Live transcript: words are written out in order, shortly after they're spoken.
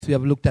We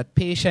have looked at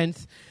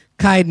patience,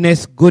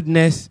 kindness,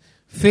 goodness,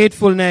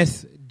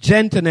 faithfulness,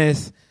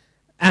 gentleness,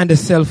 and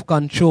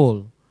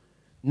self-control.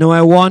 Now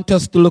I want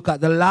us to look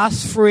at the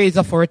last phrase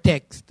of our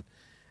text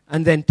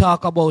and then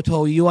talk about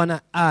how you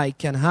and I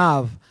can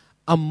have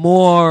a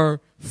more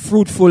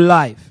fruitful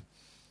life.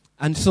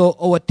 And so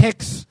our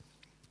text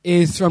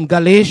is from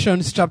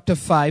Galatians chapter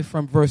 5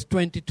 from verse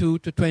 22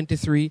 to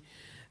 23.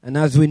 And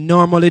as we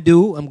normally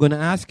do, I'm going to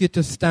ask you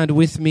to stand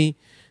with me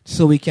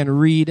so we can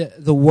read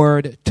the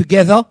word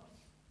together.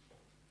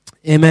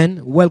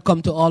 Amen.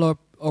 Welcome to all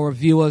our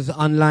viewers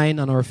online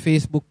on our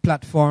Facebook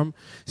platform.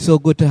 So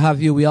good to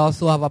have you. We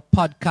also have a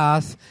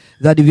podcast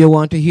that if you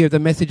want to hear the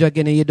message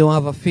again and you don't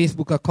have a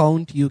Facebook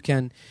account, you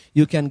can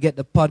get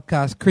the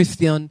podcast.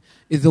 Christian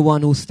is the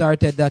one who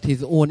started that,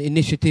 his own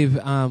initiative.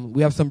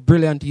 We have some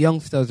brilliant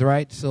youngsters,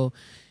 right? So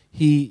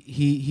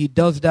he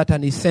does that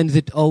and he sends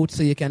it out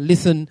so you can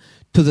listen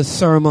to the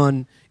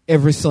sermon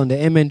every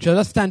Sunday. Amen.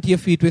 Just stand to your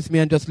feet with me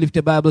and just lift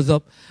your Bibles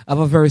up. I have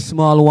a very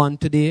small one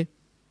today.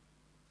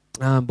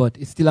 But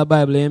it's still a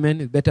Bible,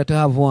 amen. It's better to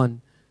have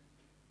one.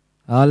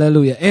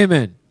 Hallelujah.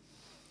 Amen.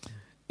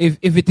 If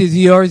it is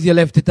yours, you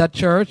left it at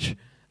church,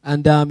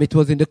 and it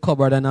was in the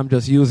cupboard, and I'm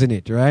just using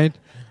it, right?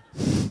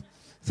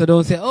 So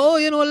don't say,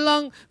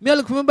 me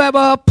look for my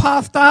Bible,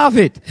 passed off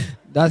it.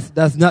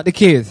 That's not the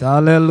case.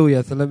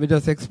 Hallelujah. So let me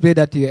just explain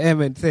that to you.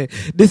 Amen. Say,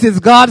 this is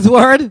God's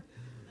word,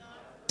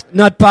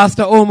 not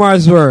Pastor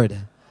Omar's word.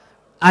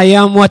 I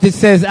am what it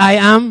says I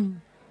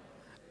am.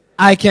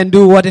 I can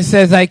do what it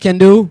says I can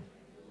do.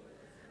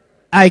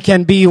 I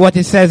can be what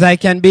it says I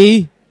can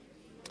be.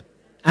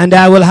 And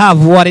I will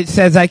have what it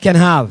says I can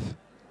have.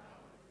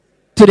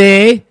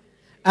 Today,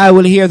 I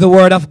will hear the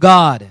word of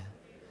God.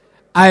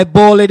 I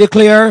boldly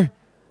declare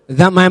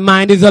that my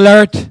mind is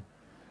alert.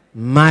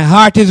 My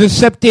heart is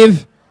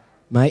receptive.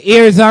 My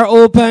ears are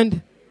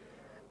opened.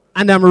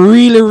 And I'm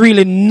really,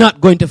 really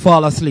not going to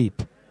fall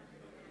asleep.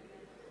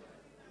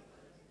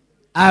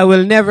 I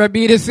will never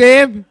be the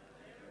same.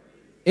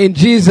 In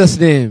Jesus'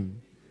 name.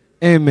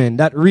 Amen.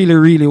 That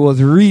really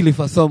was really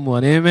for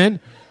someone. Amen.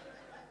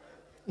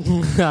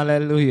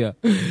 Hallelujah.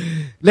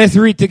 Let's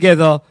read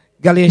together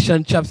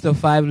Galatians chapter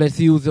 5. Let's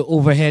use the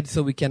overhead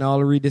so we can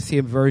all read the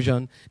same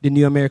version, the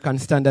New American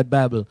Standard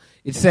Bible.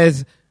 It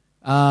says,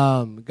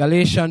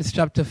 Galatians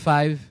chapter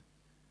 5,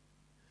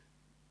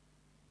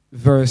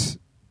 verse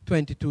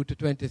 22 to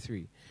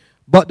 23.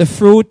 But the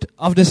fruit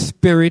of the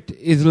Spirit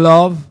is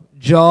love,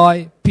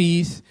 joy,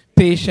 peace,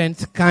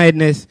 patience,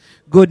 kindness,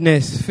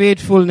 goodness,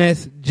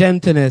 faithfulness,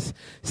 gentleness,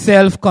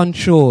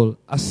 self-control.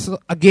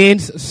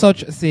 Against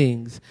such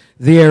things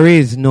there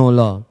is no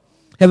law.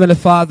 Heavenly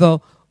Father,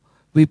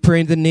 we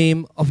pray in the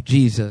name of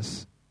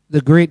Jesus,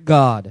 the great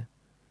God,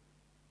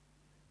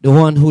 the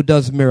one who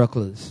does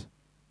miracles,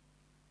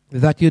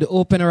 that you'd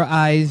open our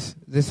eyes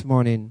this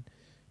morning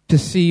to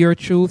see your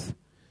truth,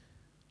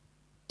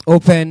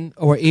 open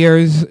our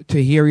ears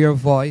to hear your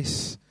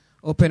voice,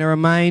 open our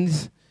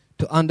minds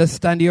to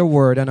understand your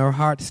word and our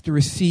hearts to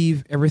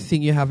receive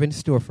everything you have in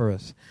store for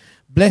us.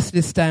 Bless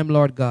this time,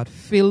 Lord God.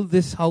 Fill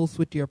this house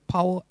with your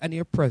power and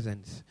your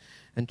presence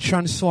and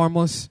transform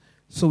us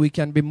so we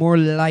can be more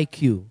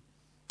like you.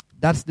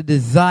 That's the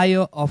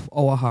desire of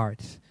our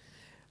hearts.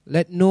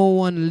 Let no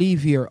one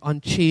leave here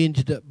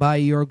unchanged by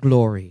your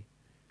glory.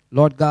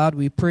 Lord God,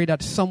 we pray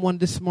that someone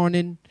this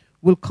morning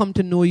will come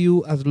to know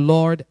you as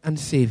Lord and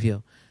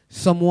Savior.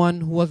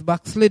 Someone who was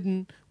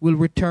backslidden will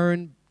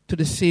return to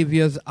the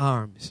Savior's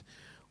arms.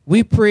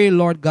 We pray,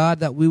 Lord God,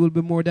 that we will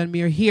be more than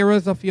mere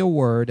hearers of your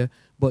word,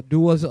 but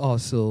doers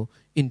also.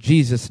 In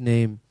Jesus'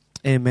 name,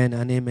 amen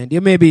and amen. You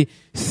may be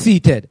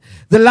seated.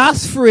 The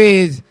last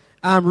phrase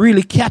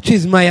really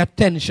catches my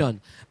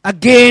attention.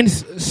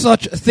 Against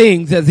such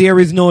things as there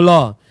is no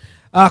law.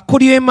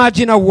 Could you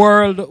imagine a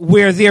world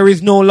where there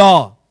is no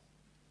law?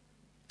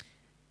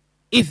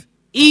 If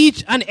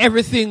each and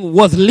everything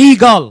was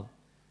legal.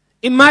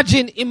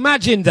 Imagine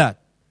that.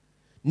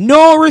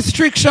 No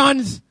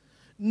restrictions,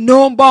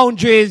 no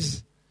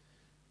boundaries,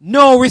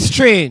 no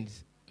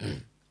restraints.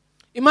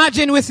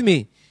 Imagine with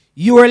me,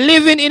 you are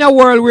living in a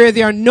world where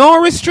there are no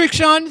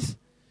restrictions,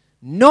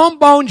 no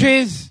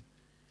boundaries,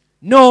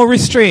 no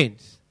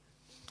restraints.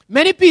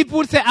 Many people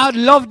would say, I'd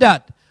love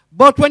that.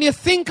 But when you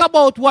think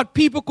about what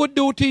people could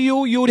do to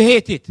you, you'd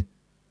hate it.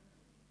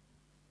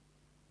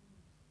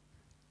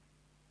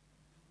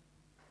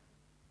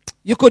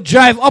 You could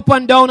drive up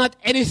and down at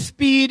any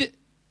speed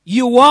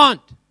you want.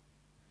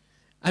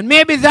 And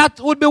maybe that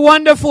would be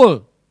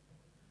wonderful.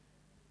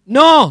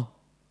 No,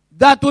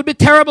 that would be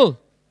terrible.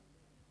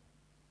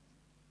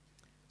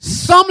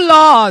 Some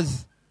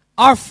laws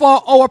are for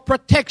our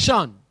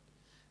protection.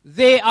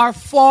 They are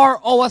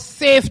for our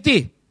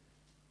safety.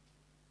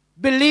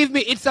 Believe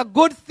me, it's a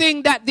good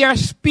thing that there are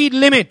speed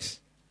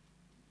limits.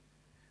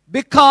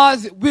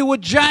 Because we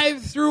would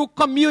drive through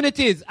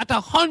communities at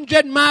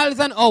 100 miles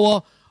an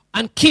hour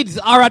and kids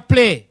are at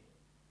play.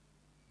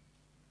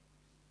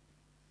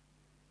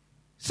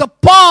 So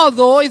Paul,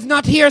 though, is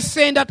not here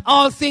saying that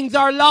all things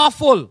are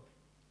lawful.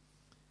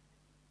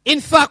 In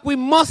fact, we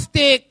must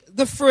take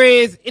the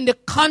phrase in the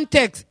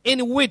context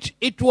in which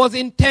it was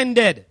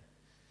intended.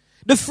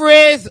 The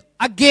phrase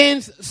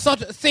against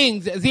such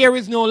things, there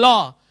is no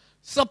law.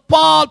 So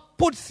Paul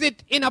puts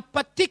it in a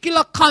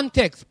particular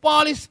context.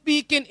 Paul is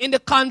speaking in the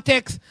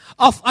context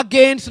of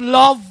against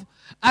love,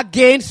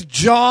 against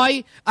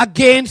joy,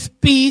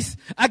 against peace,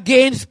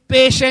 against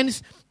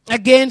patience,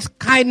 against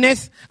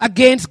kindness,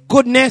 against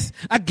goodness,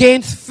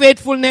 against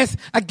faithfulness,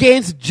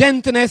 against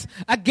gentleness,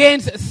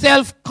 against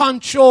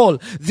self-control.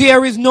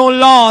 There is no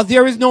law,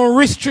 there is no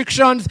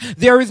restrictions,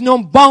 there is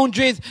no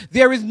boundaries,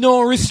 there is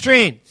no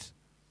restraints.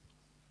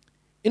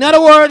 In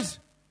other words,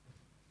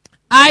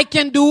 I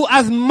can do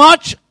as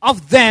much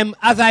of them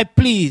as I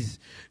please.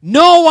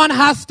 No one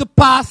has to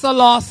pass a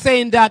law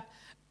saying that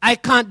I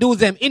can't do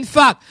them. In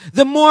fact,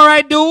 the more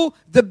I do,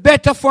 the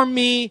better for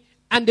me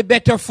and the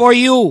better for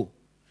you.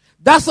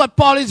 That's what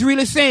Paul is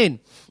really saying.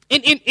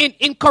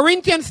 In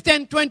Corinthians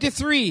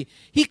 10:23,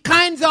 he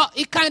kind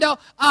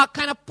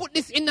of put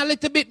this in a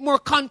little bit more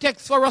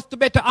context for us to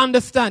better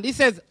understand. He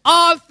says,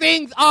 all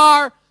things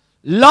are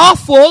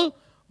lawful,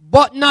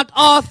 but not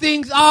all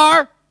things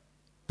are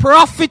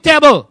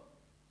profitable.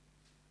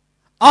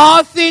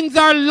 All things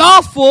are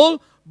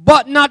lawful,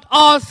 but not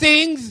all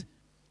things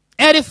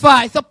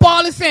edify. So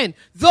Paul is saying,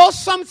 though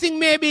something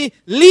may be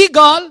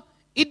legal,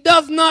 it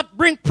does not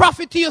bring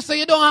profit to you, so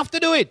you don't have to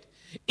do it.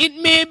 It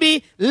may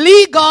be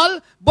legal,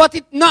 but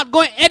it's not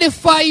going to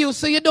edify you,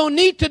 so you don't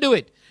need to do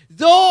it.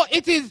 Though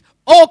it is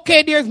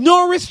okay, there's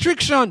no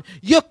restriction,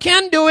 you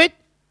can do it,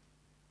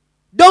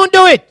 don't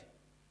do it.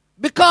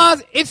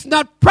 Because it's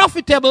not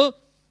profitable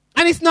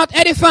and it's not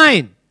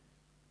edifying.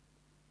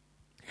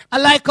 I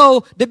like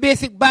how the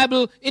Basic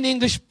Bible in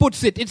English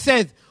puts it. It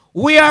says,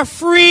 we are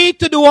free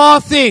to do all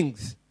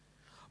things,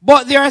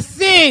 but there are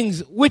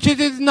things which it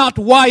is not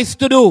wise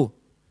to do.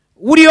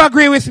 Would you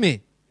agree with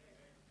me?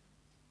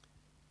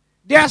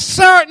 There are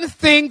certain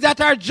things that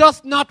are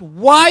just not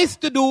wise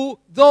to do,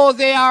 though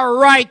they are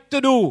right to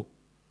do.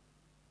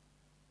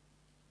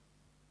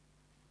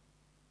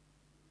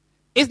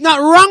 It's not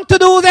wrong to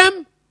do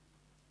them.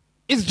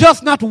 It's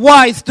just not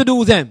wise to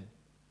do them.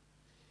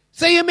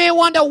 So you may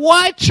wonder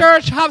why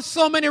church have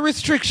so many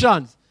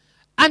restrictions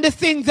and the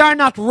things are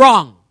not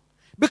wrong.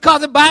 Because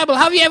the Bible,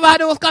 have you ever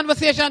had those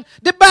conversations?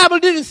 The Bible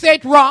didn't say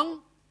it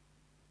wrong.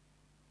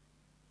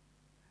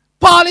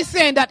 Paul is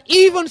saying that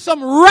even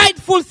some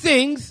rightful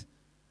things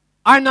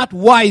are not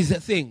wise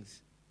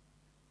things.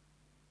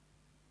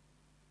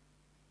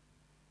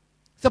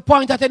 So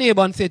point at a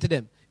neighbor and say to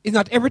them, it's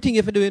not everything you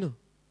have to do, you know.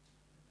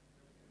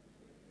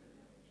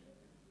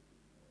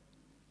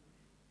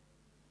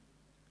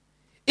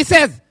 It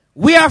says,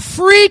 we are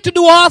free to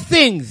do all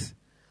things,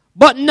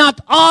 but not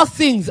all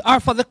things are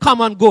for the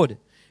common good.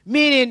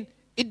 Meaning,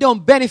 it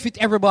don't benefit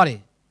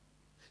everybody.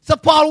 So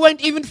Paul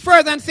went even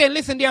further and said,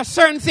 listen, there are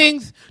certain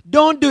things,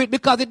 don't do it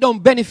because it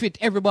don't benefit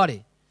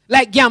everybody.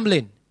 Like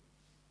gambling.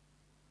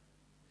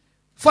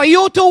 For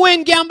you to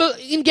win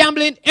in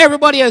gambling,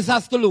 everybody else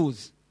has to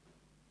lose.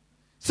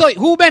 So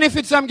who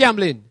benefits from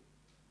gambling?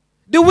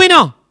 The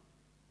winner.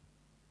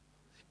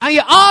 And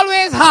you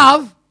always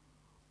have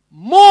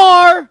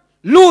more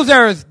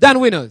losers than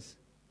winners.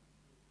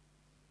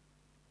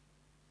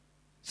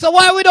 So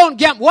why we don't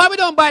gamble? Why we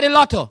don't buy the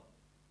lotto?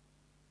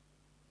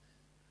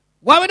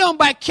 Why we don't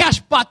buy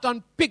cash pot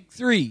on pick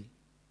 3?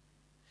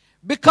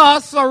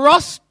 Because for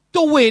us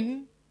to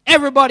win,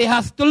 everybody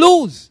has to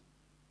lose.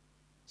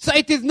 So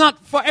it is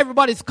not for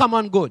everybody's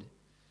common good.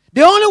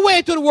 The only way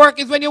it will work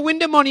is when you win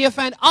the money, you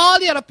find all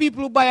the other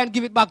people who buy and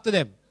give it back to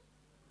them.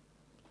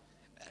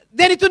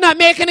 Then it will not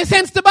make any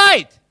sense to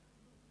buy it.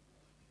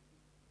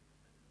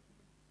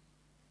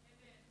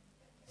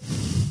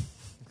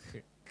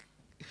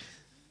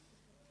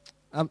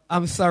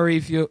 I'm sorry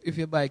if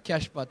you buy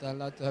cash pot and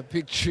lot of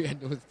pick 3 and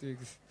those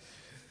things.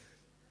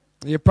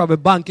 You're probably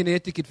banking your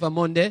ticket for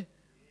Monday.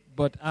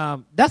 But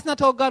that's not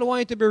how God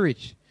wants you to be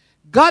rich.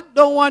 God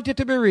don't want you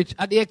to be rich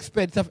at the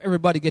expense of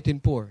everybody getting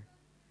poor.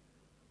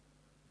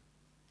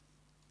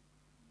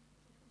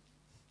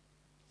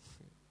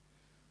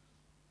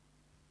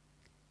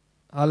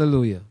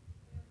 Hallelujah.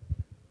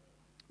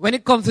 When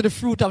it comes to the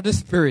fruit of the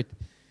Spirit,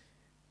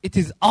 it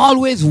is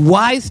always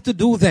wise to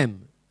do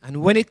them.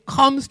 And when it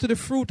comes to the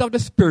fruit of the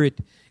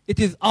Spirit, it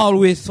is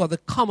always for the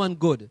common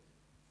good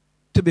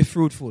to be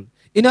fruitful.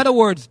 In other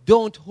words,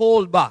 don't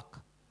hold back.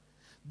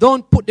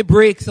 Don't put the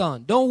brakes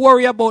on. Don't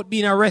worry about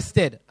being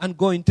arrested and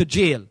going to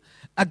jail.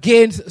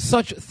 Against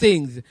such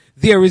things,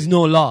 there is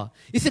no law.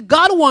 You see,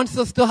 God wants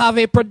us to have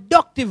a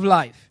productive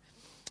life.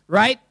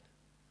 Right?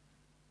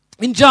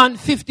 In John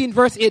 15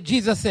 verse 8,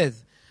 Jesus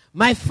says,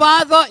 my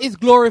Father is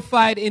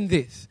glorified in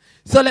this.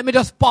 So let me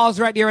just pause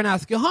right there and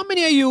ask you, how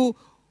many of you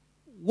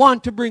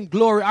want to bring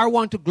glory or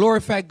want to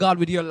glorify God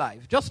with your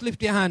life? Just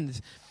lift your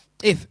hands.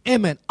 If,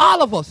 amen.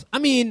 All of us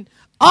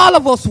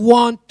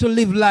want to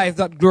live lives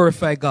that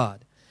glorify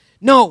God.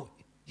 Now,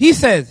 he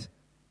says,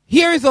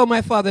 here is how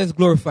my Father is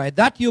glorified,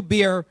 that you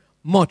bear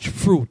much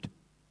fruit.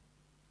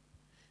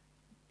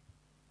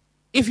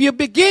 If you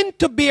begin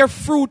to bear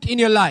fruit in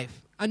your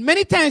life, And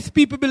many times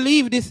people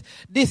believe this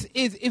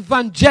is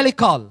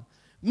evangelical.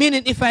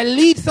 Meaning if I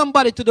lead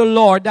somebody to the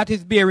Lord, that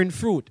is bearing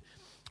fruit.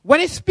 When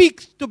it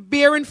speaks to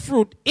bearing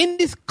fruit, in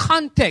this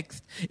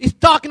context, it's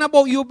talking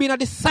about you being a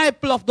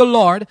disciple of the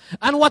Lord.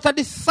 And what a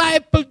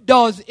disciple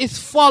does is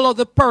follow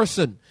the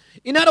person.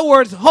 In other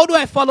words, how do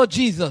I follow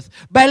Jesus?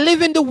 By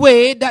living the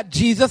way that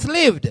Jesus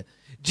lived.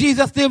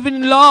 Jesus lived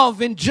in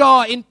love, in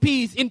joy, in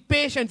peace, in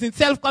patience, in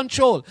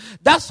self-control.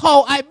 That's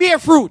how I bear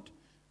fruit.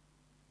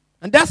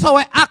 And that's how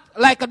I act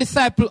like a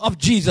disciple of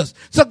Jesus.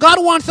 So God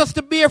wants us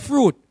to bear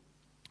fruit.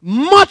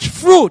 Much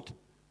fruit,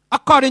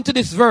 according to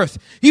this verse.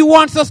 He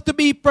wants us to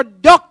be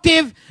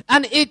productive,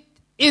 and it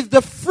is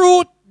the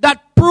fruit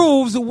that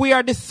proves we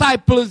are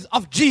disciples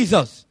of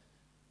Jesus.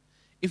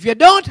 If you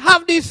don't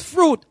have this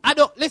fruit,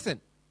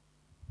 listen.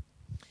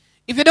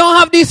 If you don't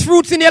have these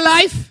fruits in your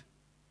life,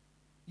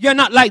 you're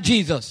not like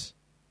Jesus.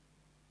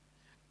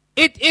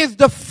 It is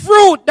the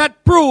fruit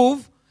that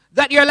proves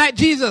that you're like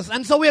Jesus.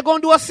 And so we're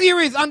going to do a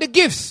series on the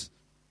gifts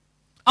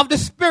of the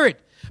Spirit.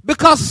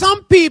 Because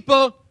some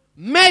people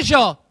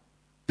measure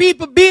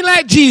people being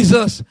like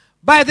Jesus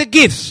by the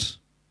gifts.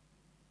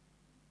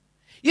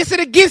 You see,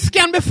 the gifts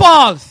can be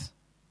false,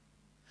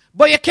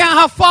 but you can't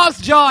have false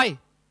joy.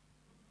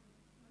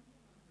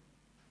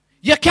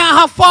 You can't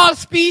have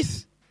false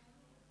peace.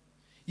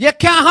 You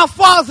can't have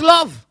false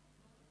love.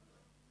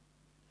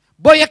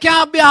 But you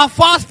can't be a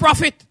false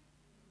prophet.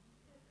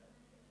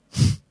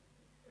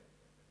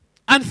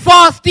 And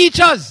false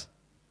teachers.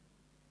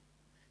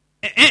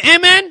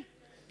 Amen?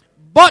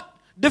 But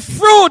the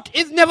fruit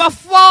is never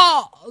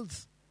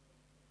false.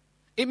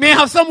 It may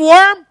have some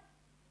worm.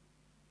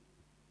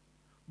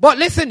 But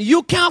listen,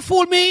 you can't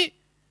fool me.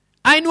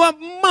 I know a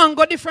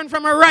mango different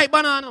from a ripe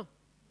banana.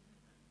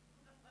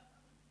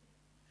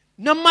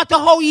 No matter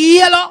how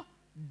yellow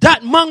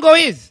that mango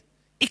is,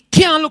 it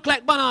can't look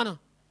like banana.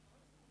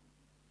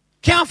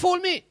 Can't fool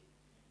me.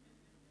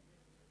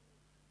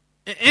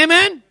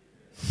 Amen?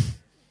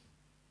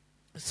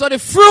 So the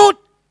fruit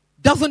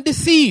doesn't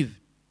deceive.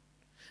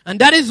 And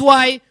that is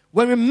why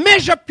when we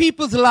measure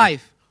people's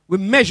life, we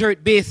measure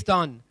it based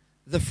on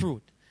the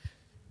fruit.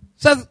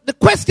 So the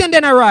question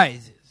then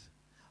arises,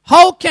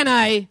 how can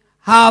I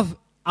have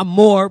a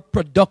more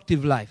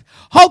productive life?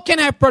 How can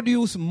I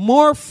produce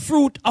more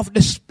fruit of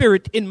the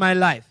Spirit in my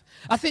life?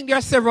 I think there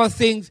are several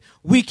things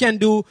we can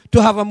do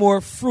to have a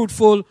more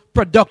fruitful,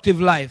 productive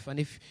life. And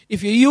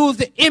if you use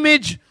the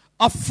image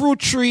of fruit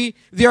tree,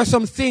 there are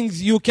some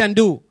things you can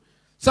do.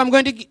 So I'm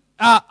going to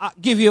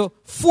give you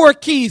 4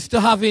 keys to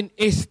having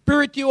a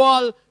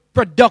spiritual,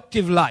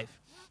 productive life.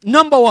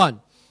 Number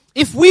 1,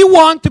 if we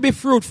want to be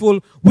fruitful,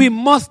 we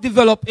must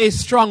develop a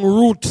strong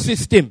root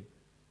system.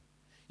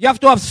 You have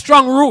to have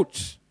strong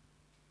roots.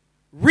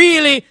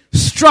 Really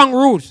strong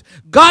roots.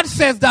 God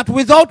says that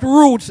without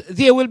roots,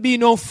 there will be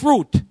no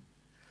fruit.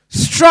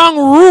 Strong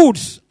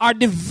roots are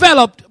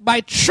developed by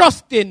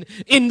trusting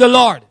in the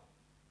Lord.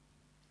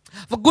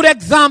 For a good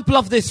example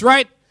of this,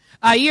 right?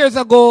 Years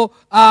ago,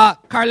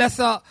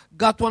 Carlessa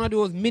got one of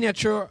those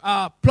miniature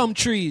plum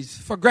trees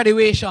for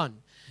graduation.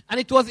 And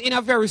it was in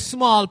a very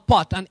small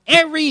pot. And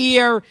every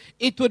year,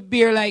 it would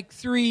bear like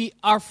 3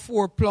 or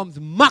 4 plums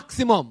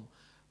maximum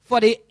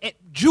for the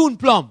June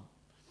plum.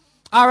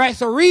 All right,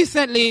 so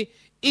recently,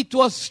 it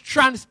was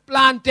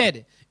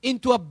transplanted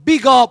into a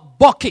bigger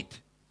bucket.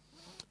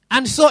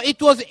 And so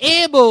it was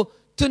able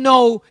to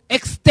now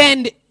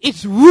extend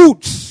its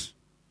roots.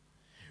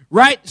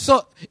 Right?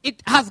 So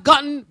it has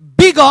gotten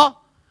bigger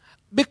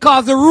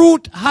because the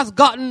root has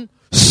gotten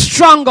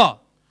stronger.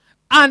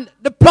 And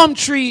the plum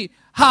tree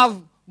have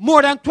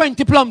more than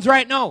 20 plums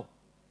right now.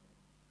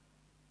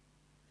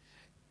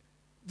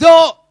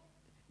 Though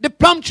the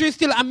plum tree is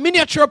still a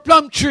miniature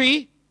plum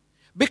tree,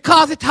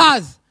 because it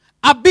has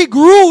a big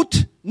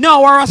root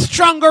now or a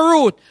stronger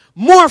root,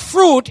 more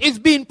fruit is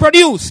being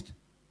produced.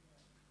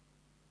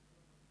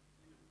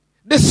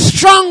 The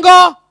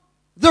stronger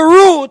the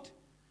root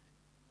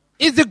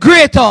is the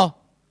greater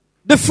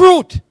the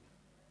fruit.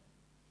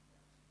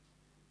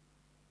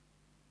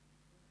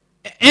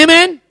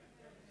 Amen?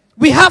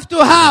 We have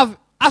to have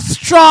a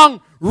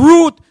strong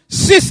root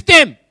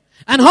system.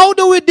 And how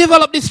do we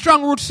develop this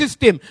strong root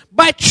system?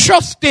 By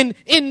trusting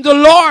in the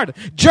Lord.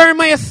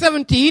 Jeremiah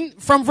 17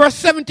 from verse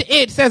 7 to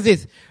 8 says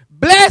this.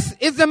 Blessed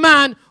is the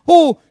man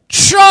who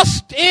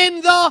trusts in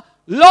the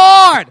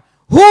Lord.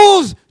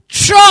 Whose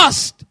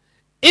trust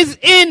is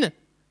in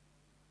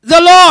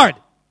the Lord.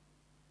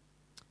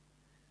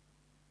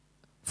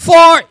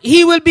 For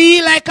he will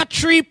be like a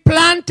tree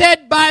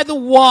planted by the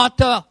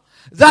water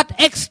that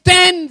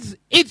extends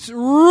its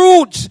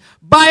roots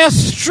by a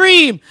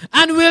stream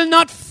and will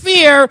not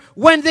fear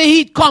when the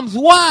heat comes.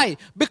 Why?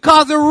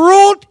 Because the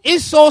root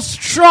is so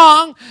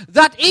strong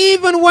that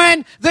even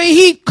when the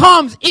heat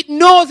comes, it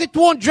knows it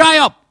won't dry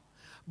up.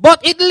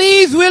 But its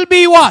leaves will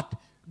be what?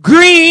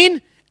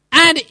 Green,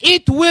 and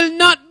it will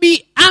not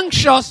be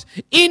anxious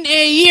in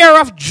a year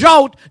of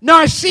drought,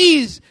 nor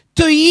cease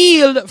to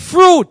yield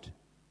fruit.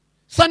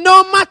 So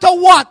no matter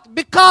what,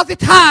 because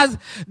it has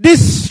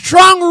this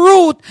strong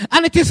root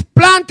and it is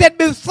planted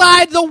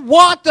beside the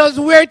waters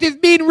where it is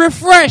being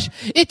refreshed,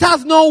 it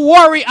has no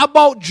worry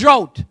about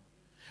drought.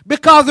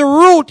 Because the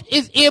root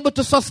is able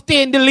to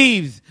sustain the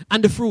leaves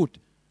and the fruit.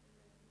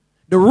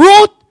 The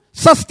root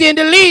sustains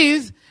the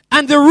leaves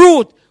and the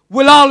root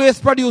will always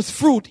produce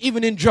fruit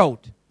even in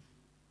drought.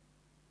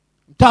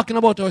 I'm talking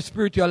about our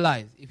spiritual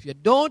lives. If you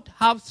don't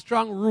have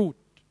strong root,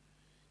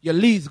 your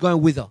leaves going to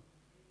wither.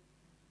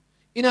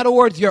 In other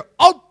words, your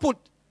output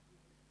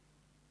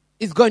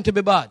is going to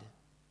be bad.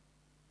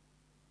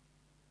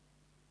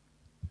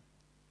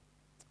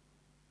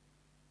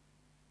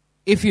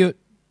 If your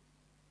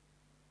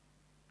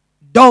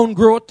down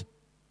growth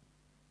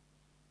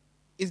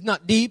is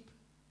not deep,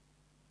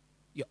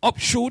 your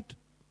upshoot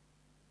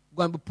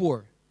going to be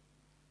poor.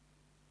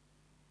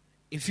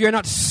 If you're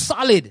not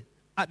solid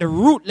at the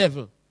root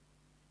level,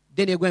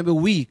 then you're going to be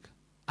weak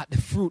at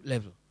the fruit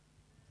level.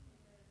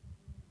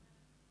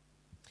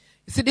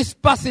 You see, this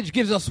passage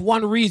gives us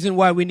one reason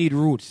why we need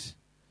roots.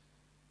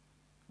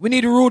 We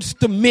need roots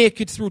to make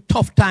it through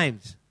tough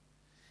times.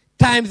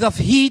 Times of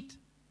heat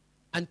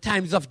and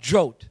times of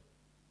drought.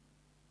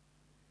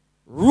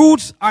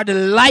 Roots are the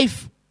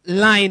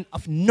lifeline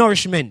of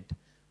nourishment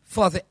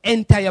for the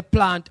entire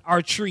plant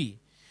or tree.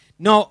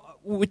 Now,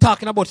 we're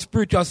talking about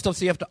spiritual stuff,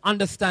 so you have to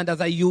understand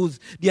as I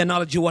use the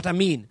analogy what I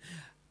mean.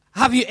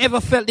 Have you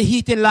ever felt the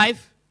heat in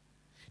life?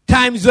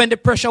 Times when the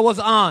pressure was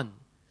on.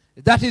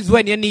 That is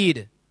when you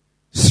need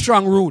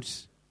strong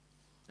roots.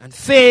 And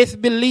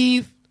faith,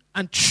 belief,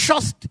 and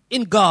trust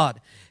in God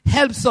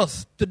helps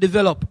us to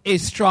develop a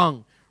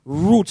strong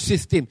root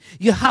system.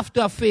 You have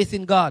to have faith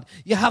in God.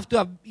 You have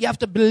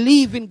to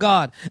believe in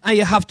God, and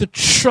you have to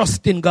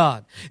trust in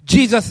God.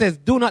 Jesus says,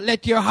 do not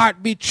let your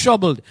heart be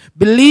troubled.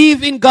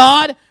 Believe in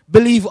God,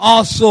 believe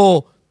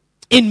also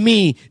in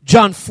me.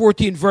 John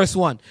 14 verse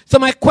 1. So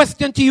my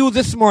question to you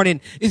this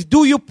morning is,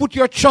 do you put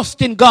your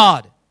trust in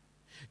God?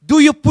 Do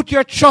you put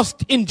your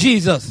trust in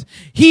Jesus?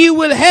 He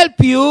will help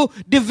you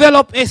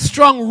develop a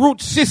strong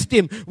root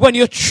system when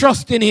you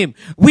trust in Him.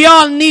 We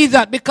all need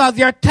that because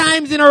there are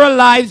times in our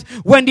lives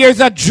when there's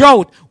a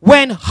drought,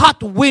 when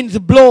hot winds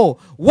blow.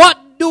 What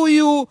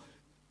you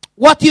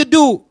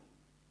do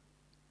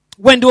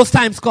when those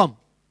times come?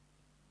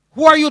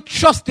 Who are you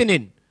trusting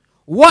in?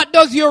 What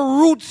does your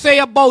root say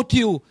about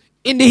you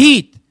in the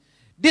heat?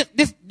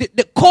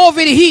 The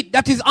COVID heat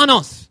that is on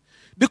us.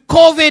 The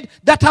COVID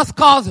that has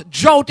caused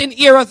drought in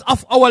areas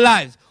of our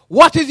lives.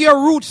 What is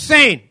your root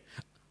saying?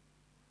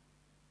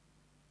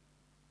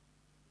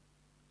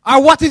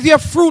 Or what is your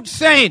fruit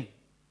saying?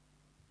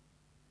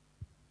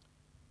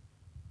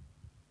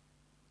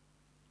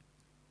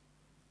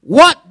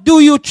 What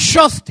do you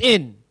trust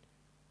in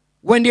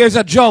when there's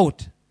a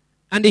drought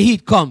and the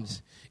heat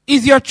comes?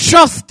 Is your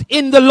trust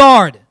in the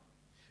Lord?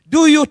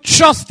 Do you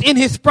trust in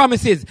His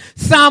promises?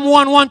 Psalm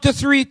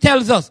 1:1-3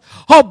 tells us,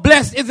 how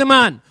blessed is the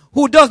man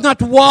who does not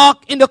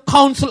walk in the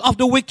counsel of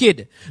the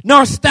wicked,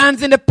 nor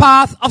stands in the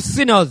path of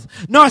sinners,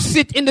 nor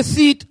sit in the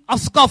seat of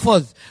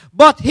scoffers.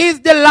 But his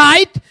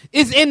delight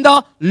is in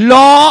the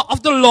law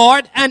of the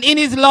Lord, and in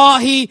His law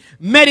he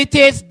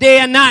meditates day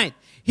and night.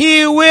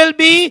 He will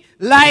be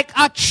like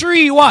a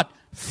tree, what?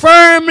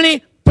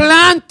 Firmly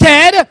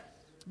planted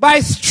by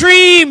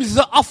streams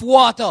of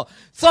water.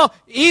 So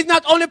he's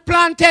not only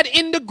planted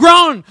in the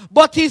ground,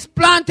 but he's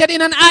planted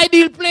in an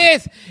ideal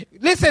place.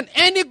 Listen,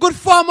 any good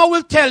farmer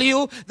will tell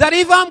you that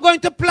if I'm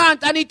going to plant,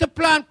 I need to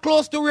plant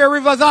close to where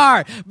rivers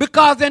are,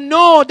 because they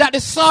know that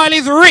the soil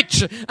is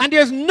rich and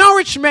there's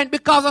nourishment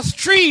because a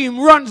stream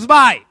runs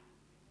by.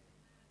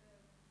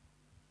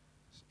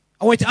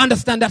 I want you to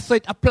understand that, so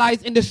it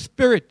applies in the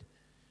spirit.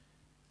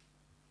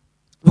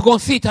 We're going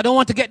to see it. I don't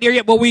want to get there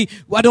yet, but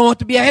I don't want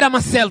to be ahead of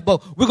myself,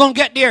 but we're going to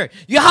get there.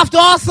 You have to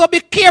also be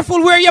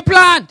careful where you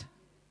plant.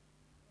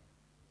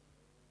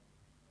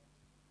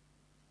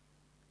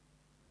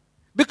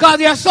 Because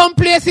there are some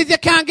places you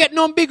can't get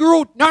no big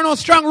root, no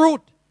strong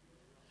root.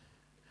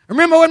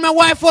 Remember when my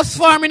wife was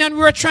farming and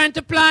we were trying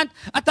to plant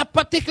at a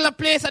particular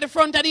place at the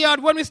front of the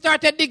yard, when we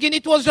started digging,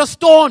 it was just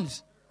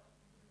stones.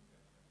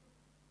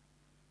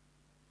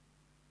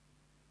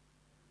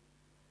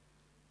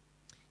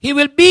 He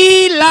will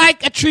be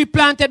like a tree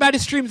planted by the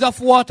streams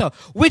of water,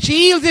 which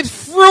yields its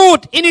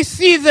fruit in its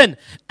season,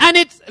 and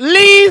its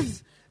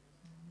leaves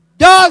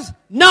does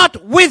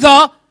not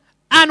wither,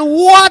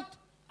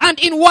 and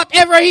in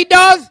whatever he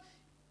does,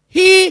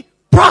 he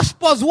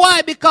prospers.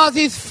 Why? Because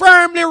he's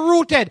firmly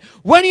rooted.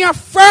 When you're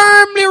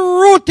firmly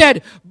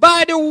rooted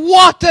by the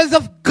waters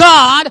of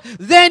God,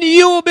 then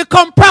you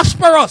become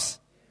prosperous.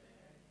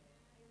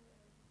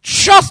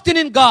 Trusting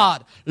in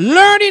God,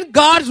 learning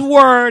God's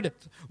word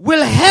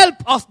will help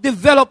us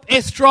develop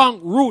a strong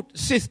root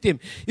system.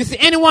 You see,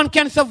 anyone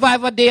can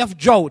survive a day of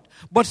drought,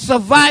 but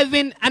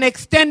surviving an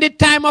extended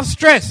time of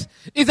stress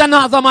is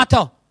another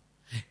matter.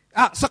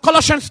 So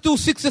Colossians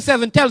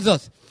 2:6-7 tells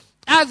us,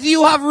 as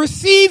you have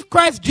received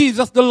Christ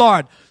Jesus the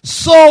Lord,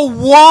 so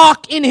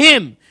walk in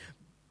Him,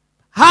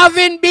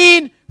 having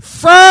been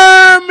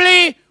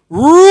firmly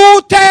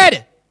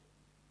rooted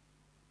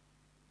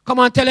Come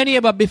on, tell your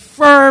neighbor, be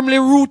firmly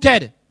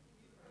rooted. It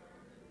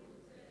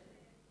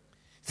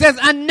says,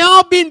 and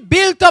now being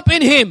built up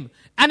in him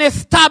and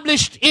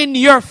established in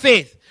your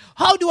faith.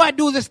 How do I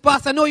do this,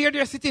 Pastor? I know you're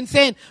there sitting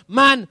saying,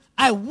 man,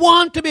 I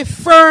want to be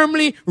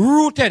firmly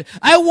rooted.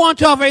 I want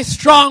to have a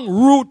strong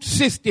root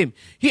system.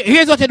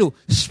 Here's what I do.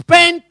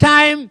 Spend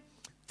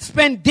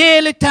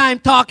daily time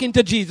talking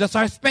to Jesus,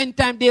 or spend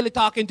time daily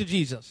talking to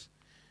Jesus.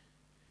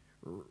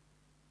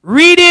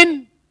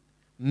 Reading,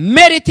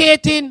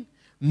 meditating,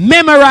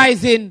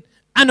 memorizing,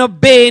 and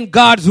obeying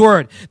God's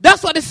word.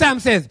 That's what the Psalm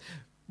says.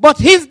 But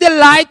his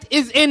delight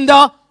is in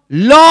the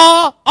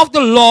law of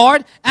the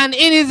Lord, and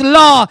in his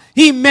law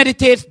he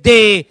meditates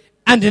day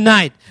and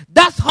night.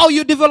 That's how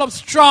you develop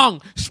strong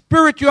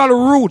spiritual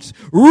roots.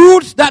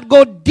 Roots that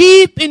go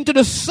deep into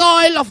the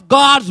soil of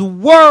God's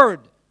word.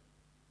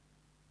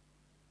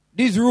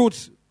 These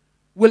roots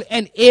will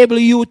enable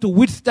you to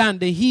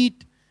withstand the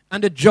heat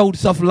and the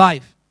droughts of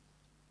life,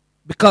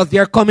 because they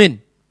are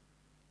coming,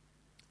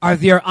 or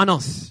they are on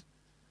us.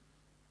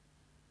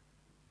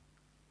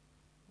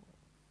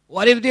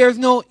 What if there is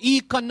no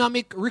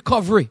economic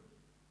recovery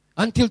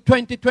until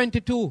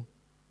 2022?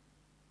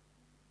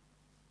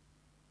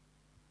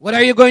 What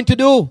are you going to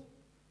do?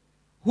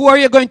 Who are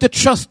you going to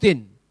trust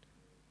in?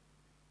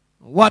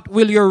 What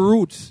will your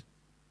roots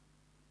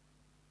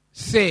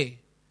say?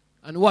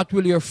 And what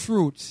will your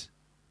fruits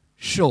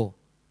show?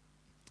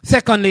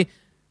 Second thing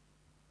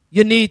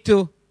you need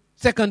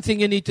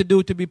to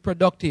do to be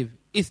productive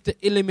is to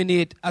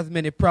eliminate as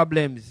many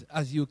problems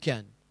as you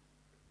can.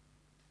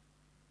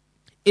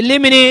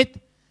 Eliminate.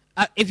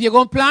 If you're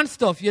going to plant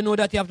stuff, you know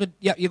that you're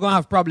going to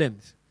have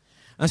problems.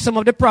 And some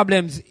of the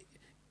problems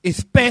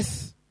is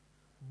pests,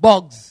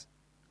 bugs,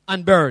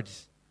 and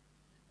birds.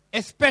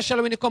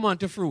 Especially when you come on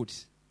to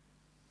fruits.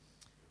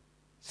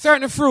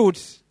 Certain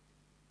fruits,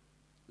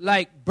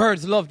 like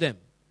birds love them.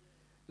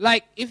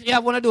 Like if you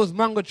have one of those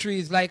mango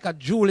trees like a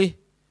Julie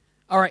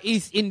or an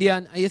East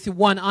Indian and you see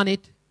one on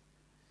it,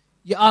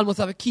 you almost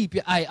have to keep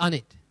your eye on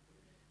it.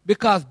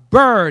 Because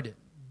bird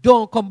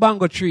don't come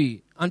mango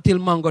tree until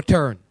mango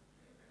turn.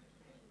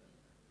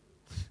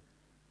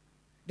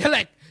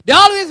 They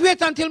always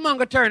wait until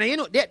mango turn.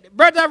 And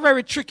birds are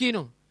very tricky,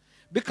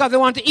 because they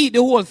want to eat the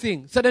whole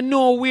thing. So they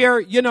know where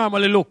you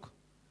normally look.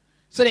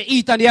 So they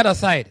eat on the other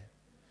side.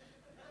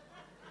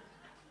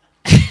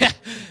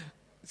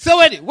 So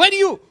when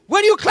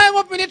you climb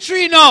up in the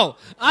tree now,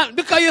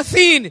 because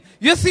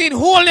you're seeing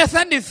wholeness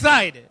on this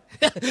side.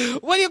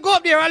 When you go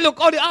up there and look,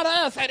 the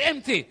other side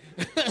empty.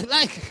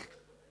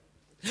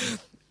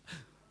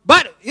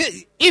 But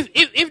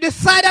if the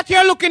side that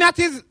you're looking at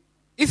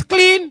is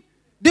clean,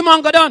 the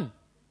mango done.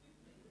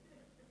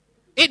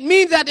 It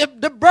means that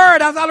the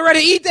bird has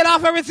already eaten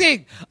off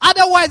everything.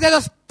 Otherwise, there's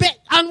a speck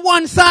on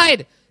one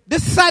side. The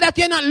side that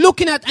you're not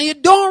looking at, and you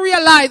don't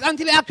realize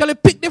until you actually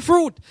pick the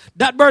fruit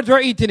that birds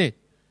were eating it.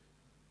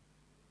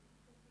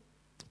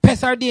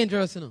 Pests are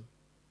dangerous,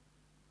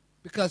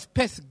 because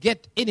pests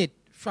get in it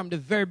from the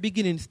very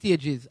beginning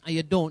stages, and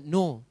you don't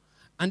know,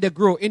 and they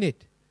grow in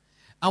it.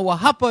 And what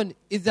happened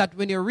is that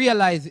when you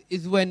realize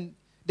is when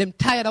them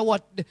tired of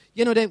what,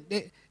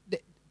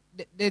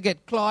 they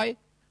get cloy,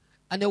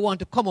 and they want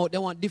to come out, they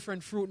want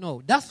different fruit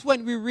now. That's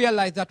when we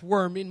realize that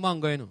worm in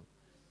mango,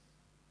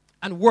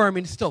 and worm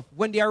in stuff,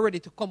 when they are ready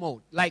to come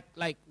out. Like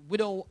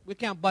we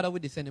can't bother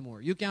with this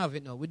anymore. You can't have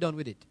it now. We're done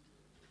with it.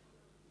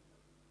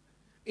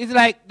 It's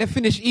like they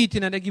finish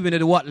eating and they're giving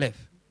it what left.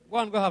 Go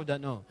and go have that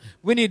now.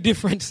 We need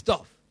different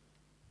stuff.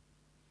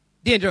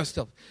 Dangerous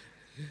stuff.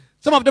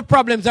 Some of the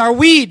problems are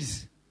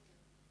weeds.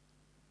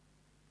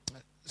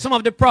 Some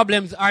of the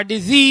problems are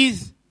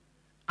disease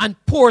and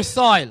poor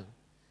soil.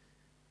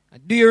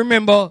 Do you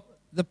remember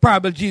the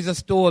parable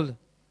Jesus told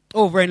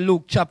over in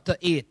Luke chapter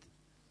 8?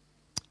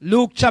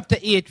 Luke chapter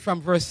 8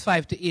 from verse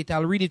 5 to 8.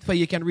 I'll read it for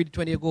you. You can read it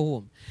when you go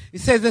home.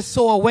 It says, the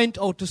sower went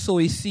out to sow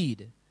his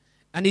seed,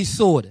 and he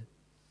sowed.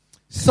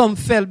 Some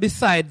fell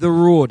beside the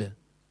road,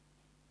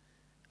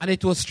 and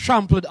it was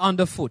trampled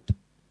underfoot.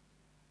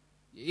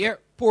 Here,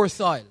 poor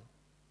soil.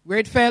 Where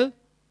it fell?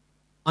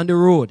 On the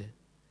road,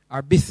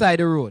 or beside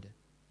the road.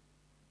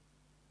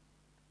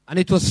 And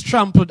it was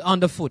trampled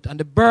underfoot, and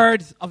the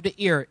birds of the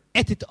air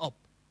ate it up.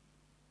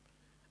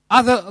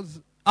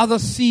 Other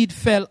seed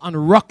fell on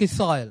rocky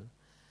soil,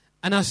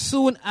 and as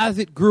soon as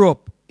it grew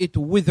up, it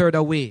withered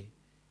away.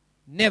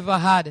 Never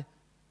had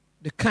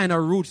the kind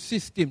of root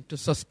system to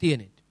sustain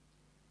it,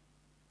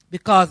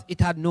 because it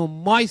had no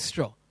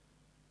moisture.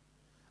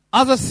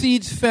 Other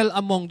seeds fell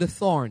among the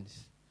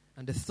thorns,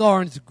 and the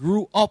thorns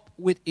grew up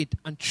with it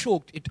and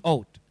choked it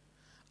out.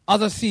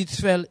 Other seeds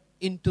fell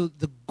into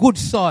the good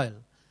soil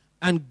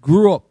and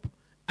grew up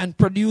and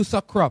produced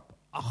a crop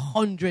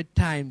 100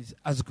 times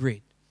as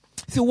great.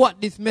 See, what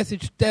this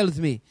message tells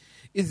me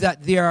is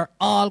that there are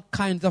all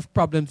kinds of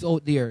problems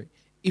out there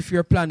if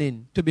you're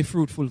planning to be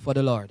fruitful for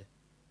the Lord.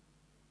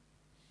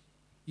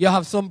 You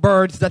have some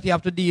birds that you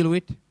have to deal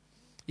with.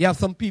 You have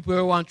some people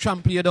who want to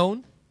trample you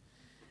down.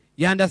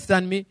 You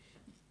understand me?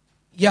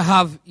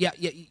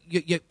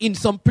 You're in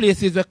some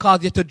places that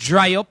cause you to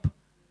dry up.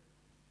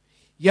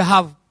 You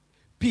have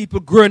people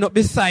growing up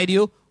beside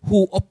you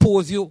who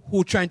oppose you,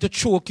 who trying to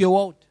choke you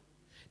out.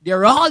 There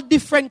are all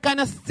different kind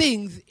of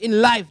things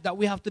in life that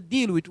we have to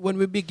deal with when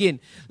we begin.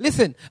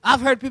 Listen,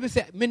 I've heard people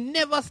say, me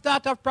never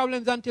start off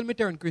problems until me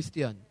turn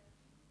Christian.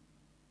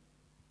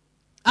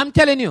 I'm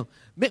telling you,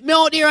 me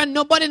out there and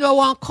nobody never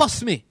want to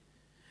cuss me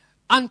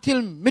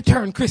until me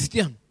turn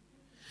Christian.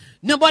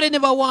 Nobody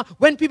never want,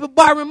 when people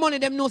borrow me money,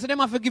 them know so them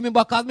have to give me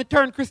back because me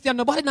turn Christian.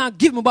 Nobody now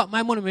give me back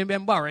my money when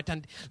them borrow it.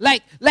 And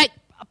like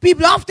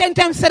people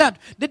oftentimes say that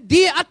the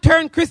day I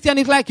turn Christian,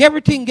 it's like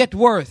everything get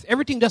worse.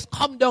 Everything just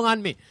come down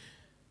on me.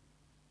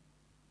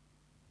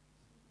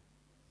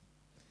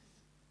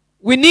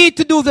 We need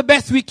to do the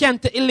best we can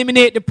to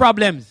eliminate the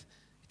problems.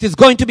 It is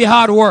going to be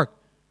hard work.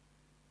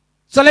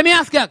 So let me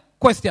ask you a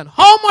question.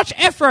 How much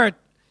effort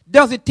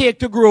does it take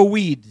to grow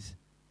weeds?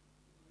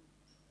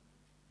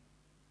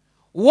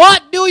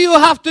 What do you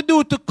have to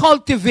do to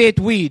cultivate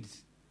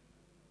weeds?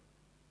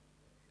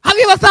 Have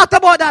you ever thought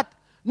about that?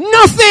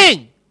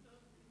 Nothing.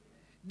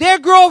 They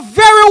grow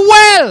very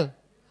well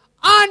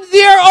on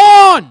their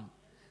own.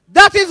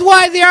 That is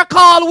why they are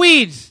called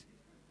weeds.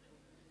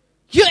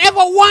 You ever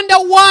wonder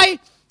why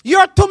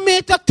your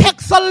tomato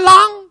takes so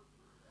long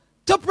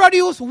to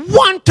produce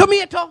one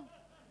tomato?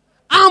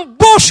 And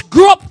bush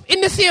grew up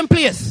in the same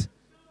place.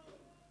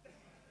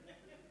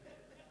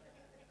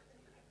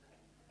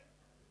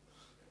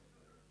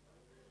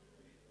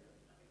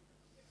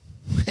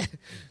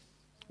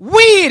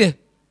 Weed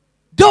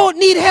don't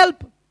need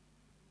help.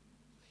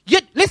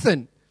 Yet,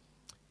 listen,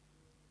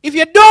 if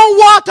you don't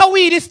water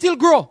weed, it still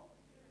grow.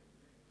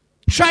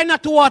 Try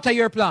not to water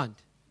your plant.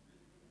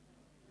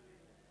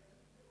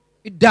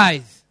 It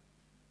dies.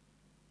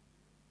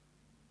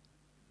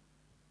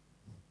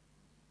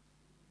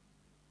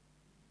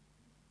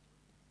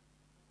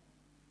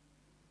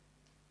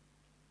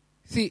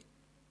 See,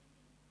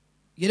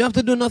 you don't have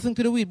to do nothing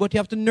to the weed, but you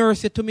have to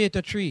nurse your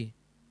tomato tree.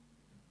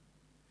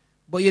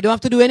 But you don't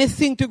have to do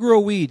anything to grow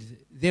weeds.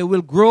 They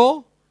will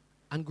grow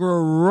and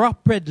grow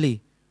rapidly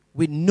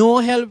with no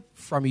help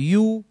from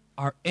you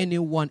or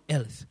anyone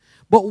else.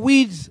 But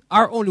weeds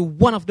are only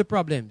one of the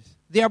problems.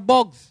 They are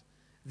bugs.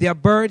 They are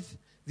birds.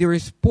 There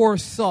is poor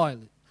soil.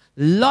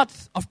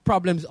 Lots of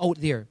problems out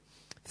there.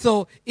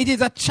 So it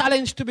is a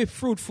challenge to be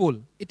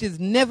fruitful. It is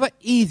never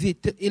easy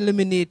to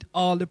eliminate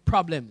all the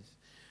problems.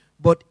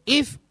 But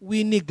if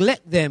we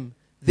neglect them,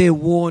 they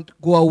won't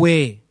go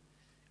away.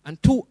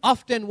 And too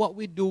often what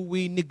we do,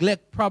 we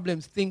neglect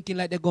problems thinking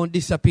like they're going to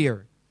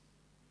disappear.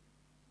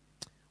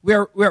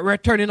 We're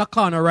turning a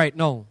corner right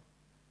now.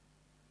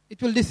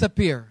 It will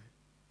disappear.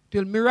 It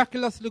will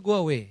miraculously go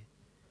away.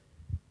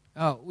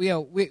 We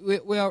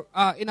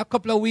are in a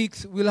couple of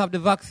weeks, we'll have the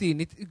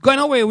vaccine. It's going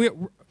away. We're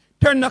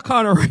turning a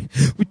corner.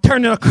 We're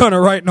turning a corner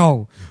right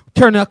now.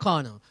 Turning a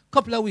corner.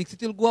 Couple of weeks,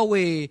 it will go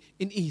away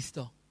in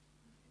Easter.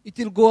 It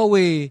will go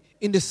away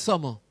in the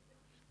summer.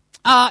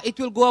 It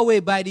will go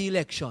away by the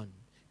election.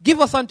 Give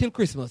us until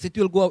Christmas. It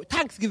will go away.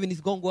 Thanksgiving is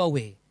going to go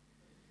away.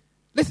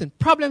 Listen,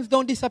 problems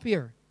don't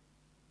disappear.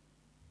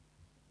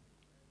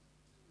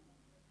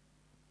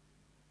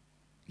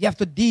 You have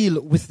to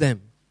deal with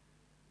them.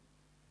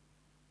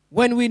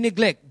 When we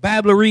neglect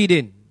Bible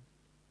reading,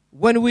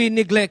 when we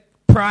neglect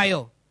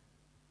prayer,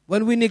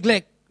 when we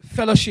neglect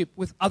fellowship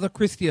with other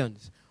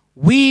Christians,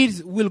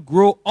 weeds will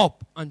grow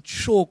up and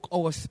choke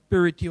our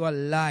spiritual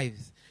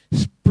lives,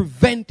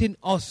 preventing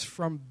us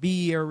from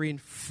bearing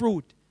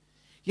fruit.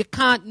 You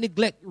can't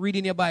neglect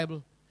reading your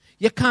Bible.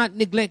 You can't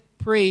neglect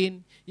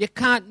praying. You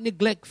can't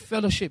neglect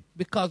fellowship,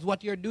 because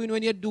what you're doing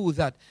when you do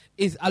that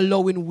is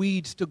allowing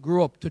weeds to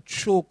grow up, to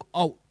choke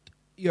out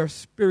your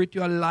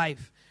spiritual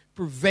life,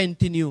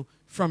 preventing you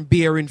from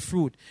bearing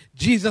fruit.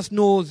 Jesus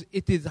knows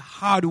it is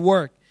hard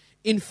work.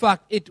 In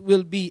fact, it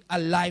will be a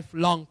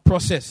lifelong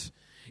process.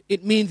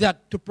 It means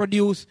that to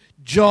produce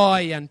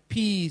joy and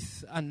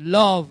peace and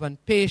love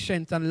and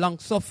patience and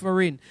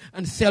long-suffering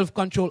and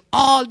self-control,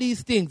 all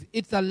these things,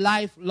 it's a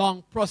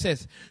lifelong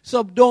process.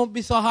 So don't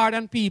be so hard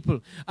on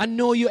people. I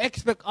know you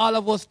expect all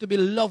of us to be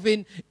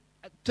loving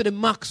to the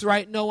max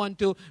right now and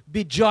to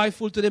be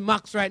joyful to the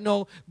max right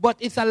now, but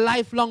it's a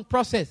lifelong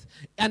process.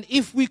 And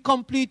if we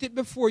complete it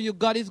before you,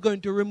 God is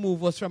going to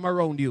remove us from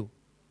around you.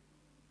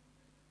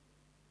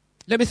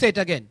 Let me say it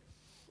again.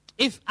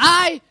 If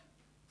I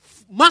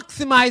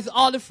maximize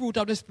all the fruit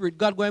of the Spirit,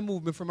 God going to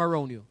move me from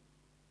around you.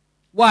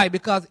 Why?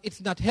 Because it's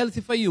not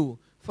healthy for you,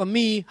 for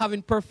me,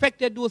 having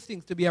perfected those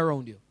things, to be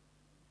around you.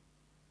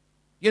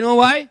 You know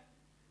why?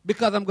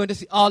 Because I'm going to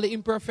see all the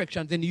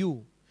imperfections in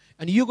you.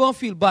 And you're going to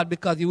feel bad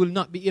because you will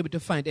not be able to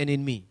find any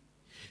in me.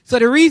 So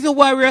the reason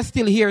why we are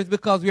still here is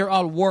because we are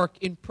all work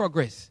in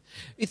progress.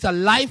 It's a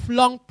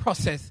lifelong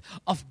process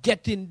of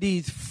getting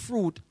these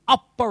fruit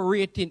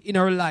operating in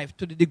our life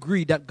to the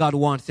degree that God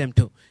wants them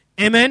to.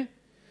 Amen?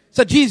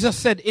 So Jesus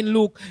said in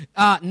Luke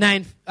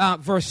 9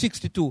 verse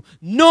 62,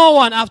 no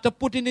one after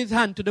putting his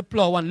hand to the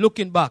plow and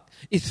looking back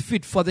is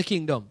fit for the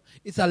kingdom.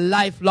 It's a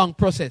lifelong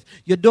process.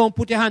 You don't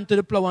put your hand to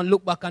the plow and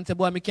look back and say,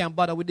 boy, I can't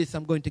bother with this,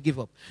 I'm going to give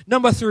up.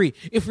 Number 3,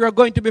 if we are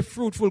going to be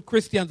fruitful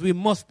Christians, we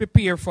must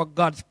prepare for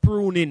God's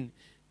pruning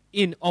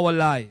in our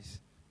lives.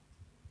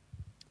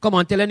 Come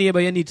on, tell a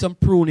neighbor you need some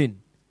pruning.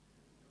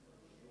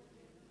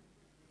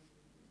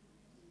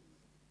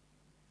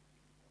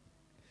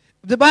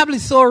 The Bible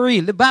is so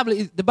real. The Bible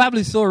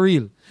is so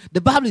real.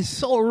 The Bible is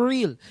so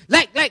real.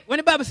 Like when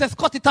the Bible says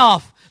cut it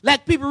off,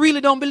 like people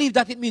really don't believe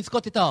that it means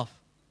cut it off.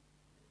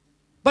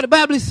 But the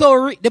Bible is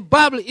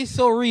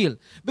so real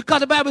because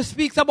the Bible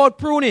speaks about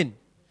pruning.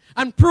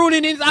 And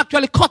pruning is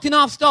actually cutting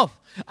off stuff.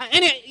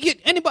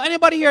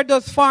 Anybody here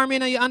does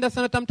farming and you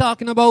understand what I'm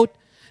talking about?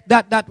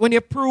 That when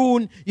you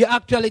prune, you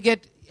actually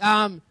get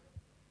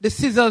the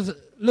scissors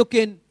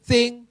looking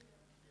thing.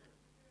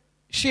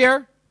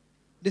 Shear.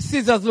 The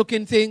scissors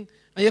looking thing,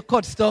 and you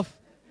cut stuff.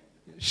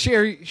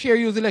 Shear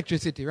use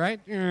electricity,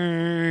 right?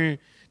 The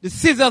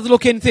scissors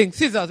looking thing.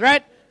 Scissors,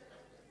 right?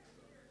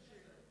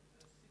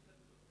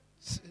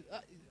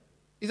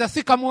 Is a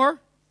sycamore?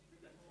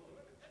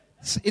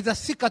 It's a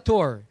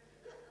cicator.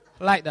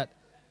 Like that.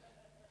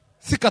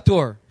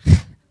 Cicator.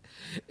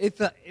 It's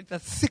a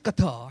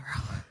cicator.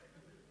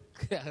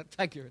 Yeah,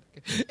 thank you.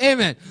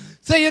 Amen.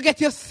 So you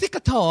get your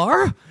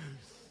cicator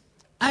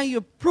and you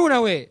prune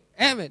away.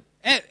 Amen.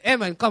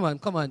 Amen. Come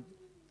on.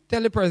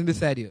 Tell the person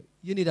beside you.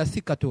 You need a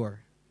cicator.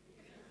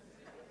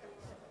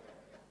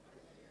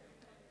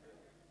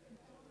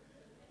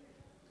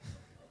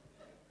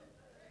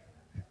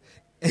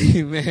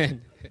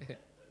 Amen.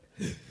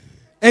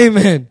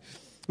 Amen.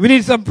 We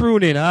need some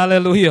pruning.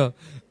 Hallelujah.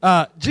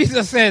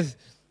 Jesus says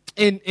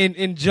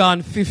in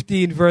John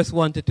 15 verse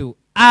 1 to 2,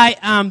 I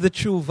am the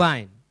true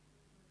vine,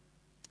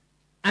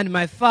 and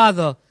my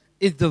Father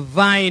is the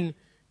vine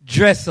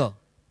dresser.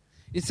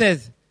 It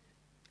says,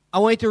 I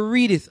want you to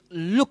read this.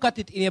 Look at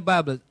it in your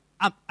Bible.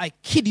 I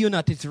kid you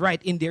not, it's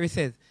right in there. It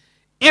says,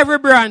 every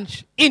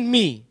branch in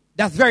me.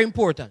 That's very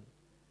important.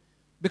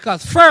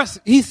 Because first,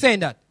 he's saying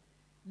that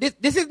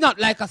this is not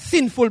like a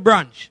sinful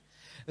branch.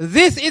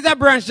 This is a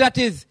branch that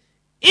is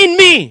in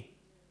me.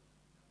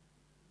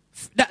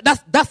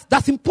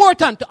 That's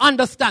important to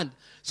understand.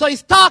 So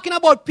he's talking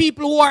about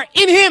people who are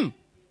in him.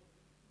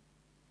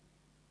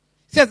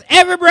 He says,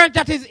 every branch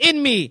that is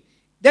in me.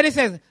 Then he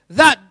says,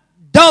 that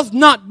does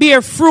not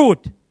bear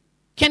fruit.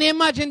 Can you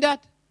imagine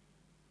that?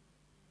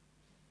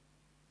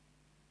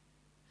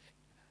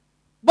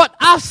 But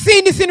I've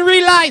seen this in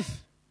real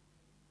life.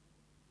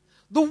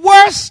 The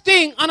worst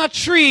thing on a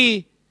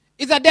tree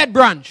is a dead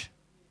branch.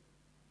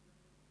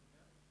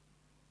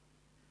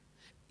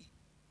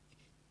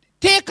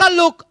 Take a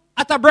look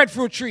at a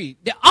breadfruit tree.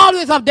 They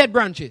always have dead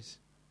branches.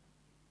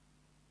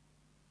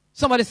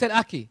 Somebody said,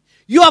 Aki,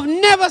 you have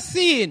never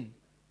seen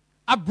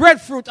a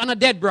breadfruit on a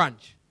dead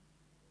branch.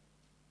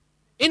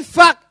 In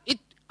fact,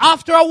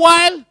 after a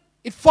while,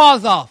 it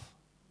falls off.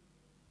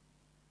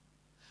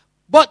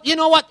 But you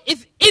know what?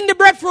 It's in the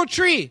breadfruit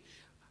tree.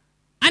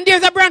 And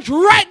there's a branch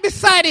right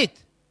beside it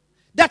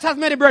that has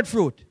made a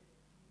breadfruit.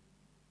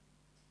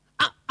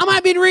 Am I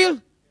being real?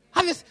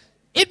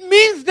 It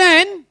means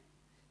then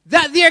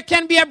that there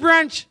can be a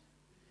branch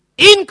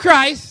in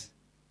Christ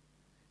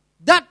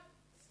that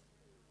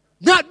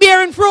not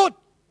bearing fruit.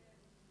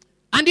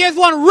 And there's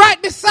one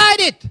right beside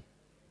it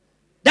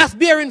that's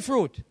bearing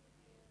fruit.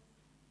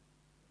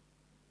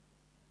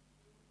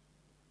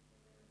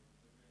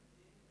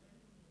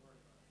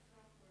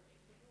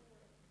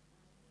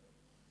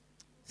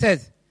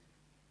 Says,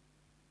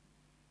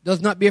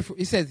 does not bear fruit.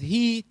 He says,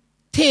 he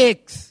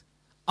takes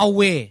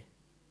away.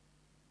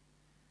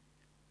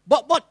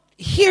 But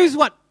here's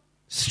what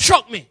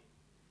struck me.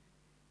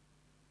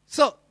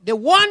 So, the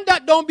one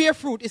that don't bear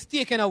fruit is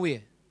taken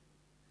away.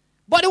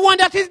 But the one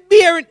that is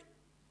bearing,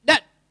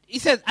 that, he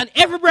says, and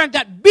every branch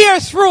that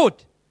bears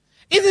fruit,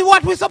 isn't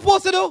what we're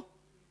supposed to do?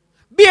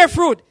 Bear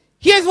fruit.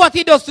 Here's what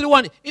he does to the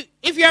one.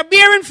 If you're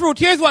bearing fruit,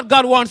 here's what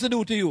God wants to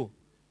do to you.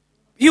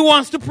 He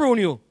wants to prune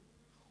you.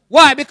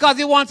 Why? Because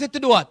he wants it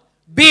to do what?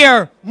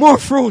 Bear more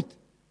fruit.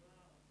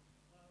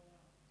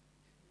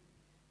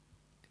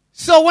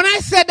 So when I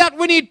said that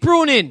we need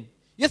pruning,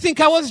 you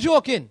think I was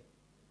joking?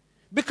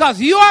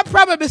 Because you are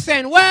probably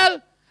saying,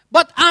 well,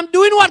 but I'm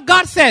doing what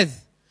God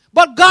says.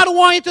 But God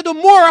wants you to do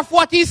more of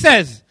what he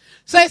says.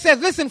 So he says,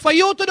 listen, for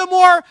you to do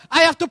more,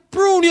 I have to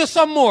prune you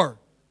some more.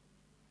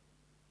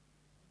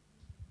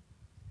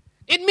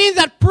 It means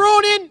that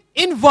pruning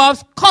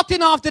involves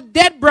cutting off the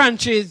dead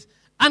branches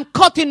and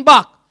cutting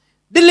back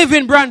the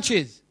living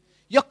branches.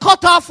 You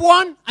cut off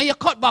one and you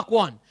cut back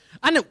one.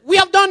 And we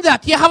have done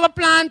that. You have a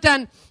plant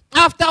and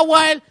after a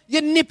while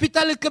you nip it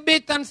a little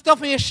bit and stuff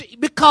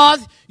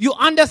because you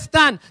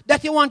understand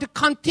that you want to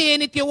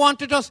contain it. You want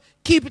to just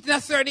keep it in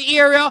a certain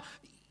area.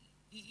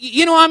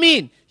 You know what I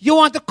mean? You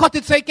want to cut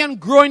it so it can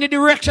grow in the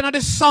direction of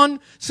the sun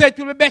so it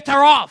will be better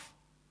off.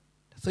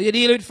 So you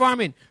deal with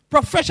farming.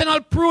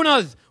 Professional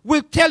pruners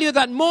will tell you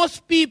that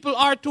most people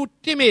are too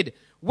timid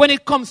when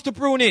it comes to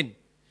pruning.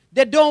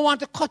 They don't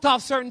want to cut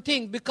off certain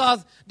things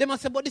because they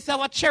must say, but this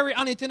have a cherry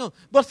on it, you know.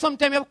 But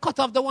sometimes you have cut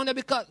off the one that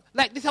because,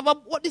 like this have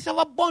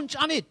a bunch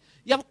on it.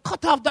 You have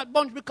cut off that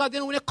bunch because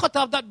when you cut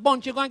off that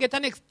bunch, you're going to get the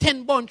next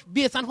 10 bunch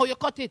based on how you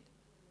cut it.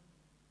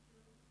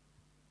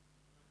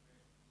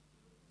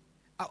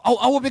 I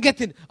hope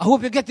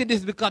you're getting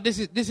this, because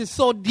this is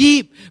so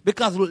deep.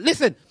 Because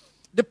listen,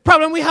 the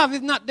problem we have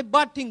is not the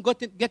bad thing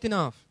getting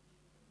off.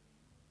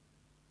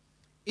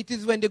 It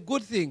is when the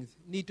good things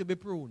need to be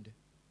pruned.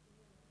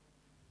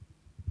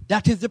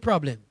 That is the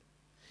problem.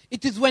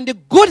 It is when the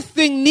good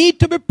thing need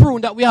to be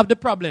pruned that we have the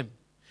problem.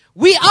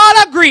 We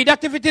all agree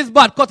that if it is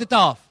bad, cut it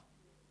off.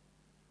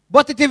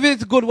 But if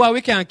it's good, well,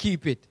 we can't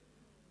keep it.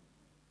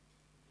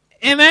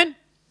 Amen?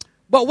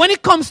 But when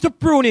it comes to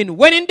pruning,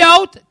 when in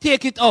doubt,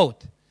 take it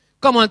out.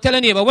 Come on, tell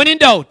a neighbor, when in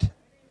doubt,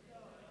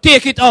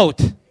 take it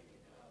out.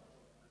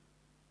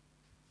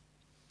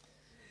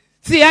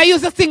 See, I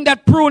used to think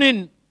that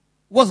pruning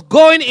was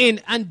going in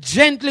and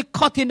gently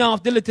cutting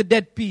off the little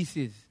dead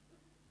pieces.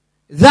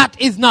 That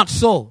is not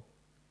so.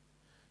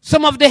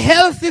 Some of the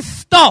healthy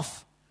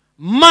stuff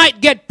might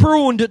get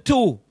pruned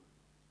too.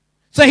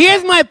 So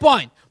here's my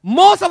point.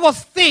 Most of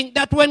us think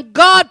that when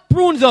God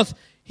prunes us,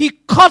 He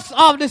cuts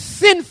off the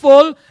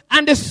sinful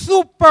and the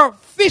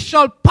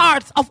superficial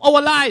parts of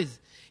our lives.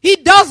 He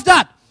does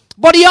that.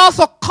 But He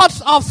also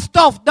cuts off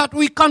stuff that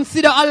we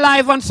consider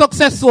alive and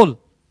successful.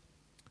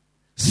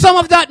 Some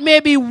of that may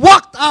be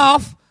walked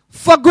off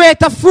for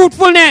greater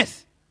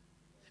fruitfulness.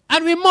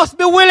 And we must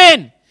be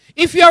willing.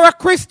 If you're a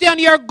Christian,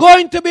 you're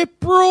going to be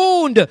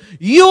pruned.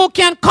 You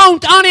can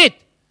count on it.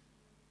 It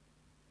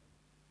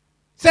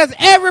says,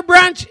 every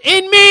branch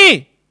in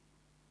me.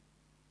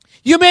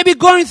 You may be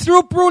going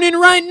through pruning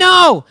right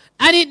now,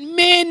 and it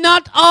may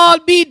not all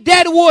be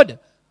dead wood.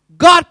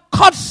 God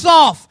cuts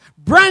off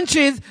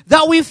branches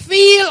that we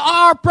feel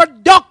are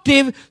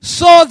productive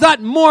so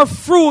that more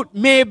fruit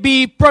may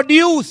be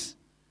produced.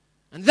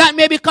 And that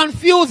may be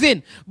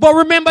confusing. But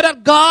remember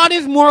that God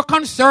is more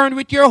concerned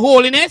with your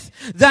holiness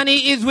than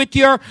He is with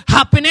your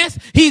happiness.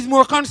 He's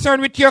more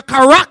concerned with your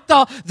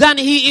character than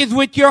He is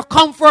with your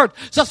comfort.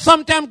 So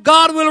sometimes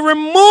God will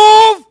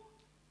remove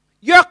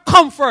your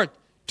comfort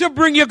to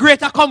bring you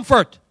greater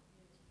comfort.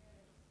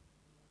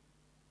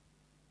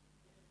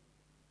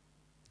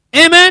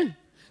 Amen.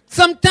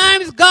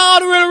 Sometimes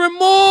God will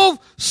remove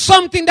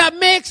something that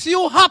makes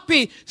you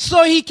happy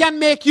so He can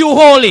make you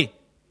holy.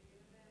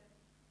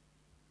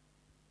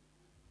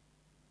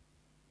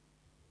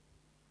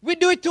 We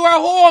do it to our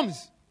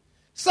homes.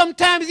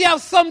 Sometimes you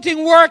have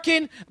something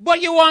working, but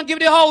you want to give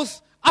the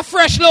house a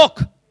fresh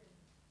look.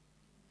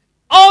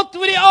 Out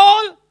with the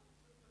old,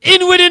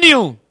 in with the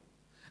new.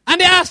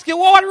 And they ask you,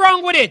 what's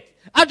wrong with it?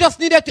 I just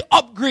needed to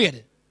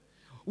upgrade.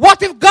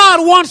 What if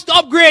God wants to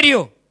upgrade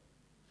you?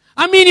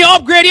 I mean, you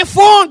upgrade your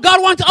phone.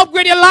 God wants to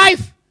upgrade your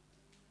life.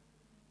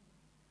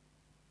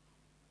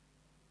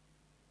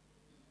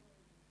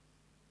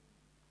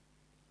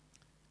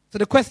 So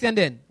the question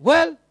then,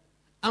 well,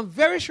 I'm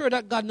very sure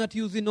that God not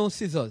using no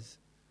scissors,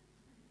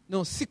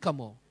 no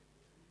sycamore.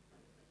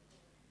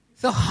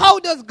 So how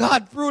does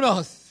God prune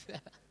us?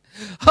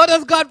 How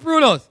does God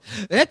prune us?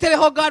 Let me tell you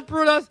how God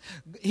prunes us.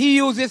 He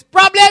uses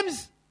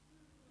problems,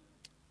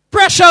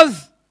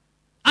 pressures,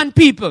 and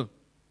people.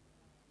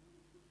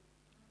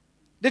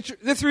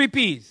 The 3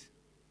 P's.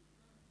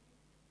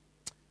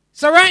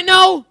 So right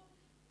now,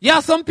 you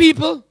have some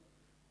people,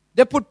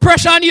 they put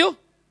pressure on you,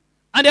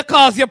 and they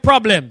cause you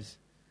problems.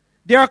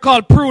 They are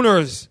called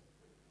pruners.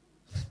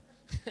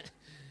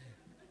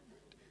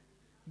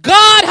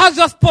 God has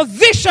just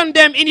positioned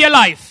them in your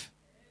life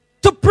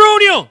to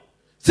prune you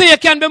so you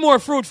can be more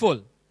fruitful.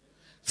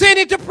 So you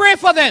need to pray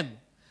for them.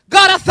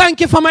 God, I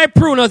thank you for my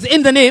pruners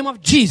in the name of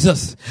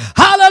Jesus.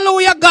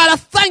 Hallelujah. God, I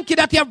thank you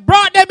that you have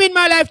brought them in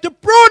my life to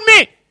prune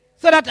me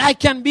so that I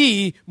can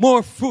be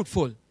more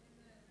fruitful.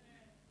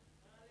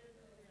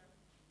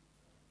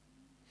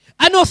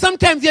 I know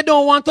sometimes you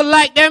don't want to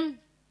like them,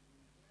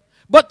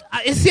 but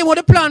you see what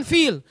the plant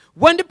feel.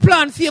 When the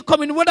plant see you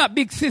coming with that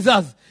big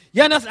scissors,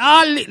 you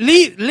understand?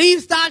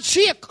 Leaves start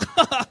shake.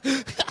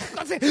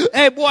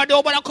 Hey, boy,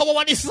 nobody come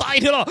over this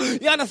side, you know.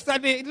 You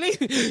understand me?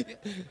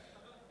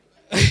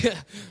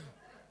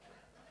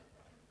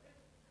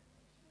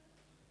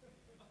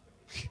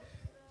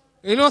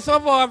 You know, some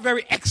of them are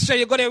very extra.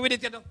 You go there with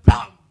it, you know,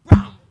 bam,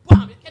 bam,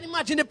 bam. You can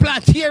imagine the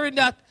plant hearing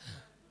that.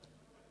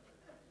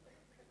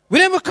 We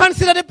never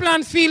consider the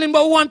plant's feeling,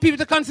 but we want people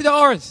to consider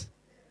ours.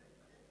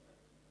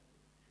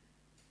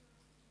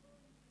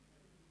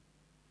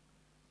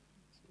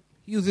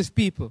 Uses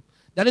people.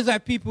 That is why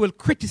people will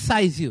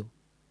criticize you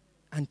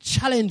and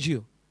challenge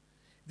you.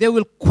 They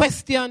will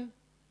question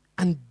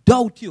and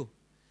doubt you.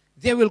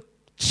 They will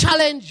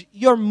challenge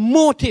your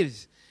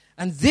motives.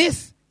 And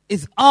this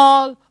is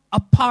all a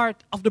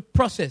part of the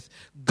process.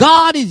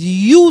 God is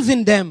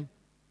using them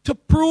to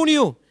prune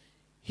you.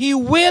 He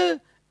will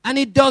and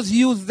He does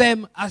use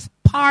them as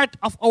part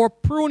of our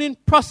pruning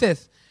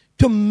process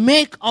to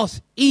make us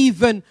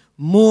even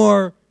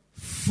more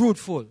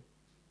fruitful.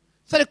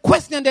 So the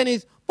question then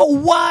is, but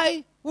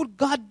why would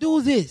God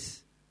do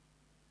this?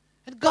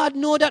 And God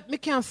know that we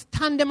can't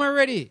stand them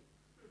already.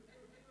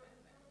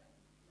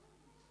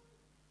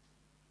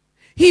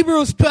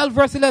 Hebrews 12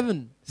 verse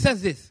 11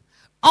 says this.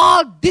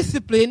 All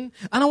discipline,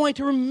 and I want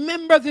you to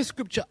remember this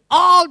scripture,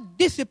 all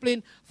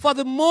discipline for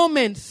the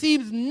moment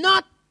seems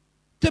not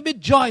to be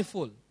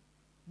joyful,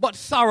 but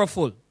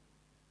sorrowful.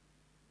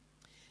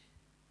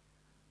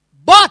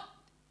 But,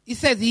 he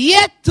says,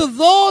 yet to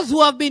those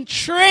who have been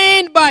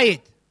trained by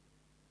it.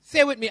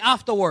 Say with me,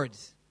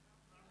 afterwards.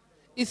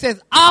 He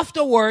says,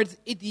 afterwards,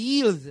 it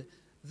yields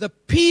the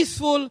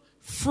peaceful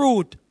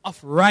fruit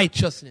of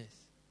righteousness.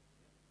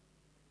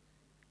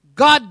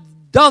 God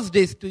does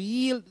this to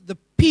yield the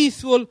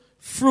peaceful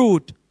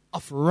fruit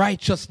of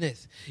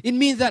righteousness. It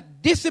means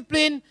that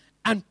discipline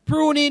and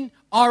pruning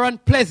are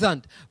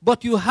unpleasant,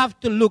 but you have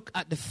to look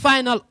at the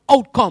final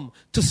outcome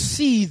to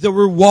see the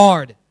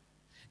reward.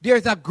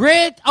 There's a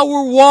great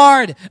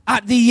reward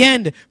at the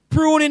end.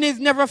 Pruning is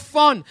never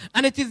fun,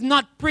 and it is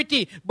not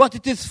pretty, but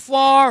it is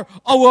for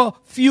our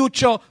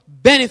future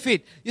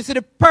benefit. You see,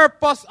 the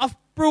purpose of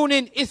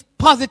pruning is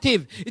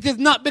positive. It is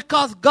not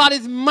because God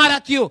is mad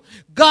at you.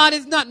 God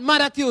is not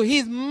mad at you. He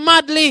is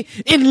madly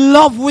in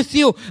love with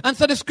you. And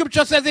so the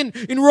scripture says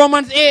in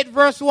Romans 8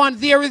 verse 1,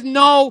 there is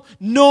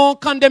no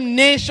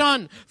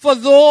condemnation for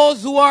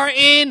those who are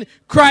in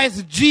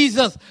Christ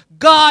Jesus.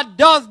 God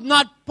does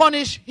not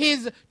punish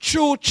his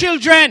true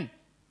children.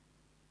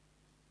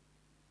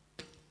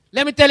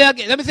 Let me tell you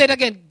again. Let me say it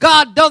again.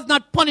 God does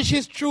not punish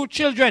his true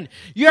children.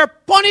 Your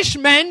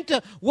punishment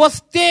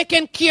was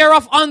taken care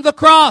of on the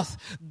cross.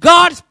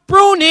 God's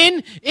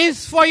pruning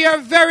is for your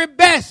very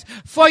best,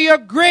 for your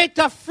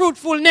greater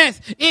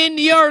fruitfulness in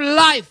your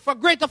life, for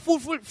greater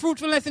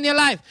fruitfulness in your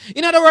life.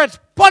 In other words,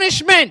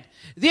 punishment.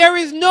 There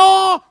is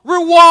no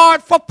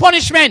reward for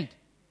punishment.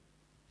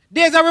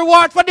 There's a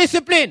reward for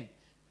discipline.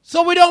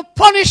 So we don't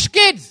punish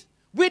kids.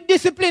 We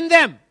discipline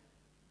them.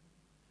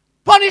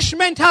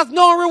 Punishment has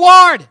no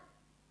reward.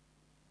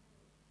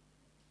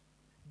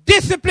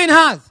 Discipline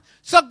has.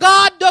 So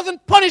God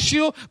doesn't punish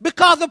you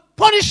because the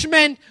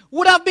punishment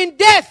would have been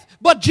death.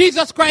 But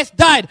Jesus Christ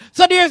died.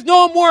 So there is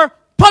no more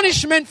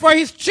punishment for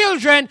his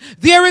children.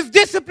 There is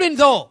discipline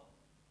though.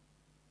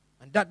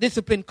 And that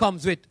discipline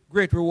comes with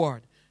great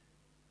reward.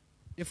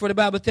 Therefore the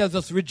Bible tells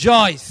us,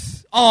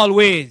 rejoice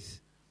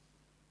always.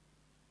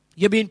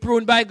 You're being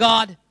pruned by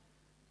God.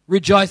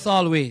 Rejoice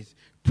always.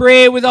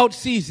 Pray without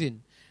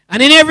ceasing.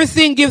 And in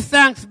everything give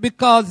thanks,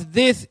 because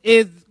this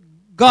is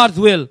God's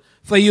will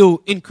for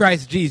you in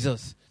Christ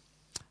Jesus.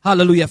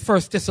 Hallelujah.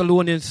 1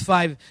 Thessalonians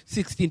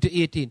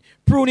 5:16-18.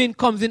 Pruning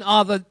comes in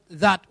order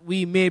that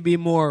we may be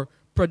more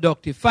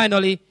productive.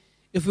 Finally,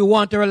 if we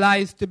want our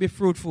lives to be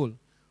fruitful,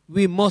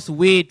 we must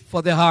wait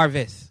for the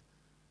harvest.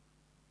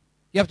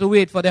 You have to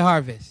wait for the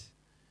harvest.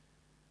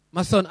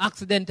 My son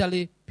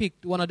accidentally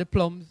picked one of the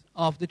plums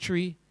off the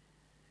tree,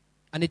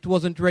 and it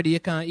wasn't ready.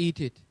 You can't eat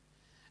it.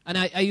 And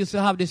I used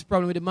to have this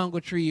problem with the mango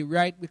tree,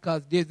 right?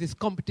 Because there's this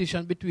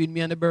competition between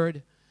me and the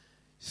bird.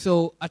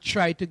 So I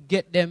try to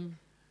get them,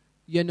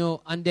 you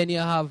know, and then you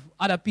have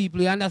other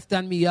people. You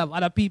understand me? You have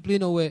other people, you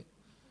know, where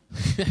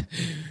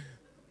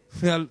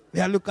you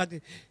look at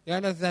it. You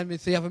understand me?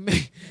 So you have to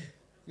make...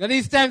 You know,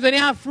 these times when you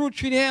have fruit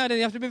tree here, then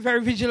you have to be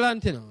very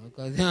vigilant, you know.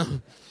 Because, you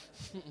know,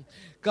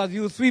 because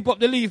you sweep up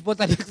the leaf, but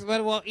the next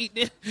one will eat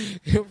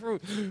the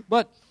fruit.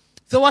 But,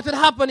 so what would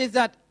happen is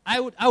that I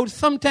would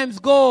sometimes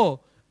go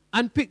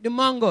and pick the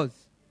mangoes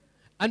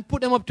and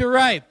put them up to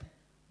ripe.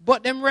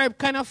 But them ripe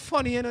kind of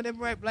funny, you know, them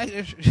ripe like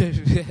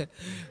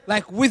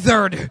like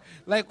wizard,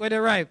 like when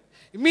they're ripe.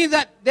 It means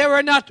that they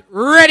were not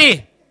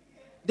ready.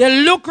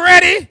 They look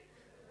ready,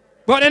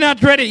 but they're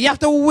not ready. You have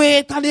to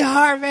wait on the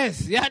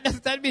harvest. You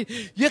understand me?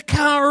 You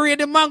can't read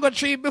the mango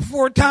tree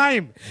before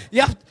time.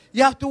 You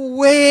have to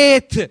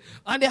wait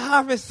on the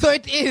harvest. So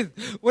it is.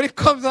 When it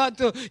comes on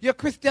to your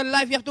Christian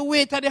life, you have to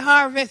wait on the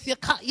harvest. You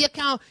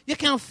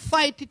can't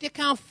fight it. You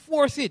can't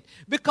force it.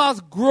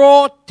 Because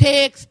growth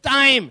takes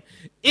time.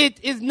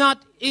 It is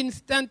not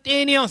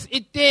instantaneous.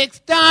 It takes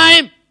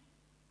time.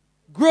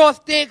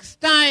 Growth takes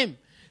time.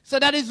 So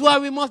that is why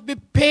we must be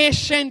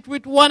patient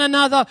with one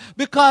another,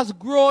 because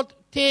growth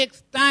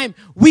takes time.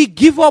 We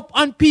give up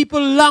on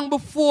people long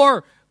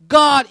before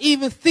God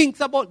even thinks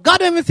about. God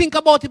don't even think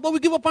about it, but we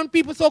give up on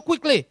people so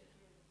quickly.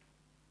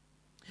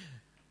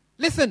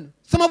 Listen,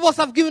 some of us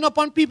have given up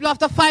on people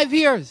after 5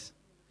 years.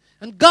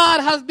 And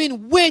God has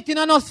been waiting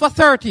on us for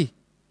 30.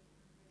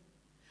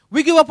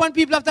 We give up on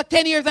people after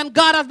 10 years, and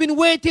God has been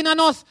waiting on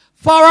us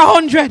for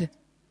 100.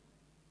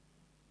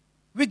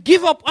 We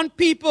give up on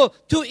people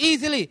too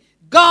easily.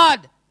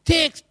 God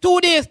takes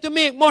 2 days to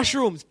make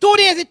mushrooms. 2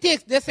 days it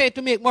takes, they say,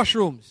 to make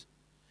mushrooms.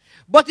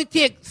 But it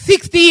takes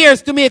 60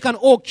 years to make an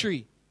oak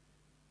tree.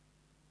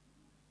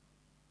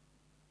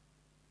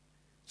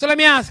 So let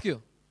me ask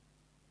you,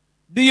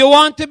 do you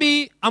want to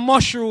be a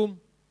mushroom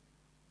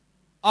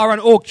or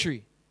an oak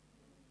tree?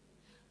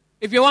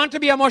 If you want to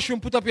be a mushroom,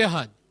 put up your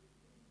hand.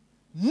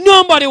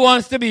 Nobody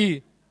wants to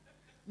be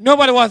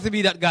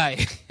that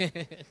guy.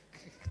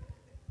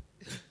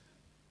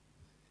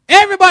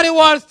 Everybody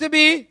wants to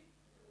be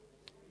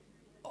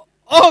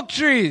oak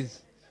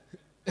trees.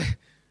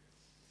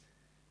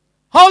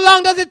 How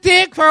long does it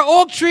take for an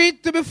oak tree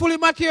to be fully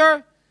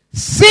mature?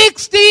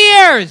 60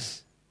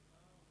 years.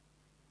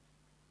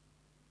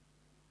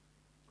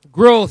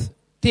 Growth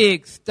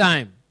takes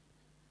time.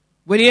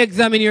 when you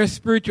examine your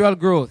spiritual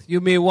growth,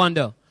 you may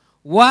wonder,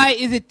 why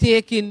is it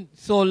taking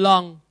so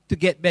long to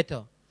get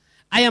better?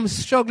 I am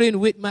struggling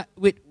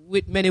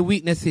with many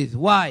weaknesses.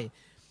 Why?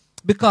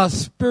 Because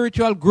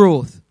spiritual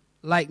growth,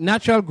 like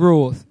natural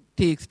growth,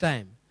 takes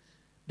time.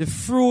 The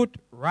fruit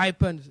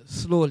ripens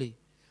slowly.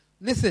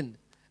 Listen,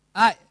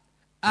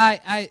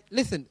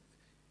 listen.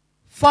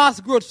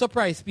 Fast growth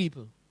surprises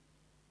people.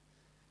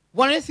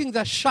 One of the things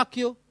that shock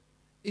you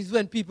is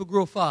when people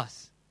grow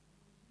fast.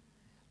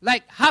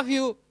 Like, have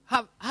you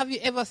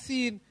ever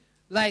seen,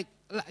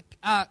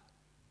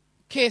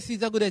 Casey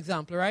is a good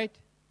example, right?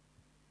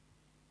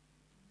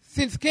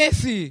 Since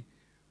Casey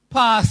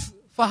passed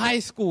for high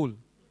school,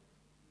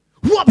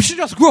 whoop, she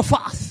just grew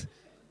fast.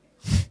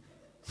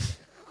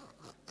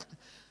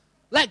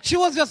 Like, she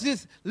was just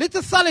this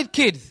little solid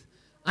kid.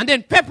 And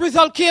then pep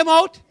result came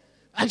out,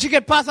 and she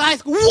get past high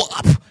school,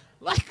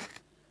 whoop!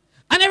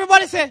 And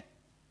everybody say,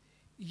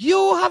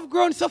 you have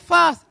grown so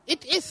fast.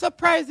 It is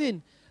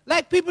surprising.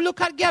 Like, people look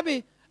at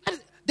Gabby, and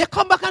they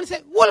come back and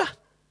say, Walla,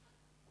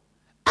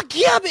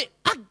 Gabby,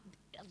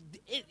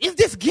 is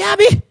this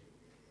Gabby?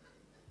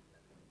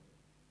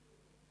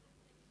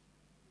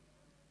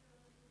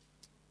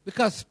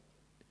 Because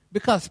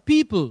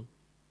people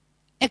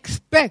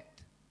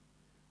expect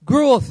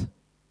growth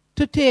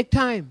to take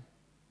time.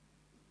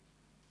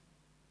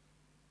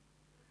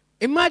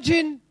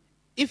 Imagine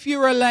if you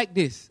were like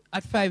this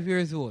at 5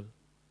 years old.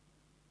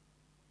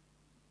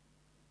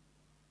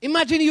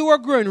 Imagine you were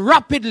growing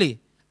rapidly,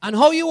 and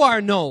how you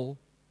are now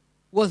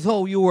was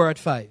how you were at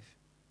 5.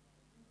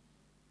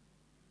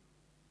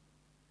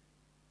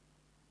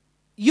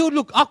 You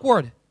look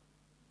awkward.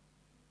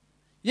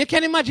 You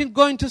can imagine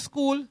going to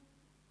school,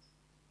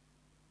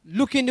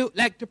 looking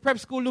like the prep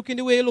school, looking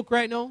the way you look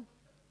right now.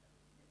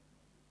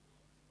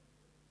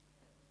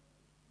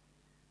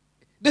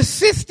 The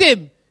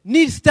system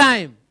needs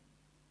time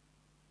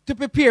to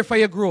prepare for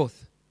your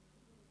growth.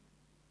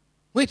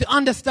 We need to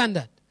understand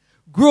that.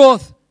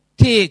 Growth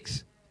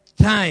takes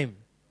time.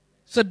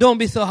 So don't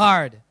be so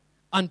hard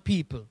on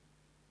people.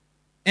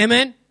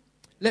 Amen?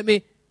 Let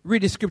me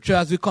read the scripture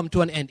as we come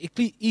to an end.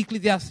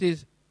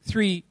 Ecclesiastes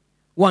 3,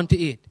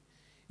 1-8.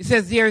 It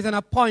says, there is an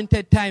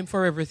appointed time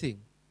for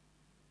everything.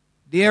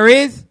 There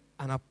is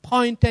an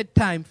appointed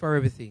time for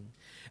everything.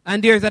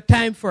 And there is a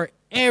time for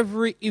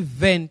every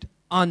event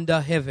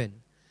under heaven.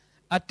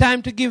 A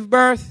time to give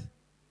birth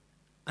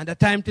and a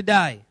time to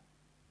die.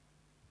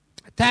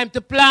 A time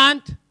to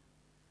plant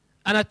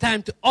and a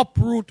time to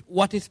uproot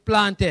what is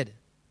planted.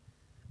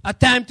 A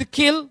time to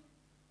kill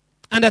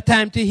and a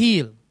time to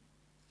heal.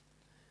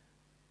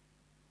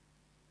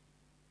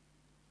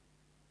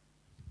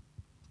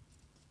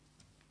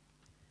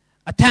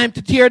 A time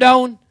to tear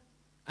down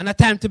and a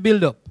time to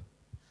build up.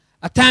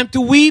 A time to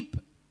weep,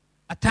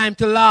 a time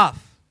to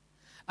laugh.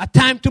 A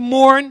time to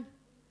mourn,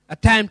 a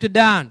time to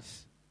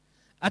dance.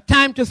 A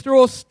time to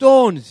throw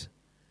stones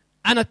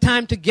and a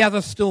time to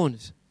gather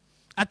stones.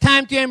 A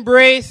time to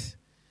embrace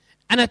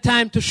and a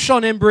time to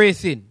shun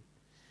embracing.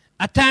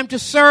 A time to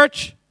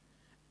search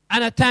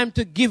and a time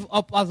to give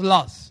up as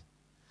lost.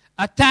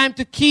 A time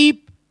to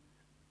keep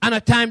and a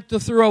time to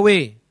throw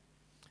away.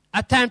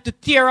 A time to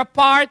tear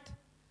apart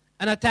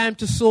and a time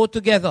to sew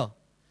together.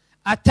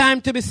 A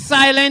time to be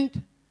silent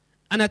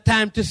and a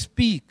time to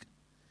speak.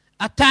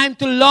 A time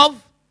to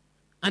love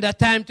and a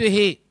time to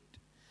hate.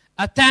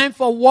 A time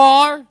for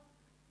war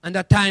and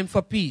a time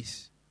for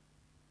peace.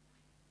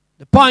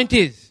 The point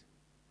is,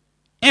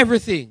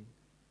 everything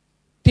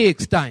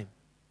takes time.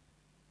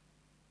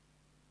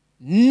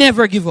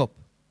 Never give up.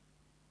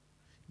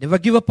 Never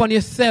give up on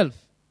yourself.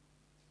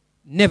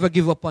 Never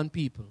give up on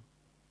people.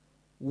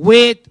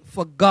 Wait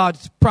for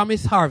God's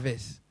promised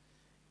harvest.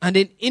 And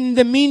then in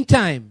the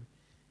meantime,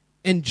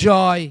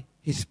 enjoy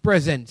His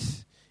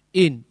presence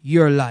in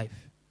your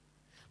life.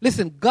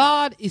 Listen,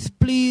 God is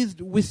pleased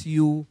with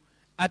you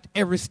at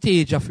every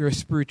stage of your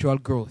spiritual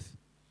growth.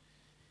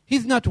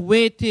 He's not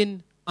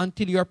waiting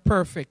until you're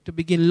perfect to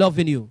begin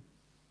loving you.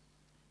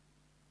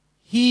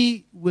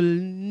 He will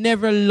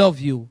never love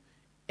you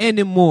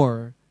any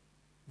more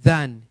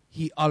than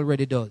He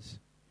already does.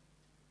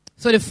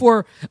 So the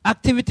 4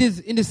 activities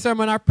in the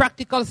sermon are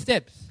practical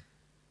steps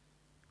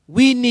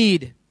we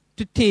need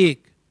to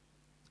take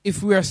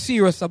if we are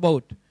serious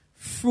about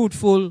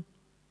fruitful,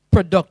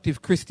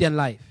 productive Christian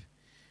life.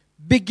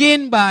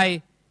 Begin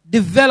by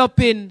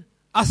developing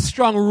a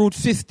strong root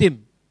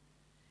system.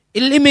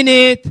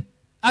 Eliminate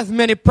as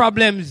many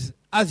problems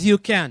as you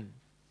can.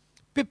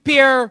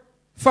 Prepare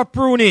for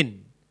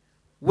pruning.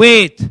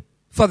 Wait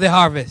for the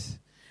harvest.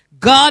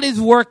 God is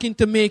working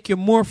to make you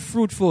more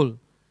fruitful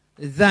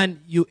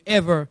than you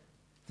ever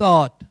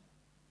thought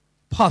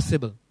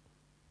possible.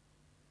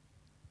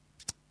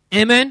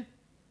 Amen?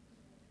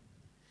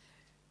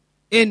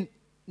 In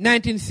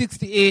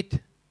 1968,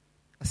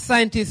 a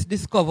scientist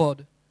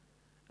discovered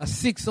a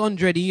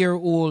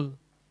 600-year-old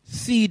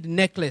seed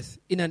necklace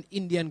in an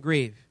Indian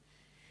grave.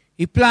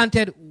 He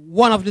planted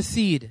one of the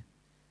seed,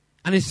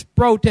 and it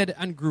sprouted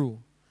and grew.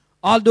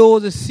 Although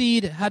the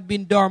seed had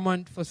been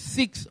dormant for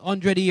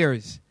 600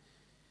 years,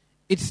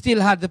 it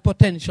still had the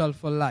potential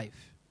for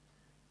life.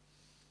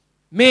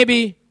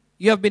 Maybe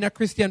you have been a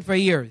Christian for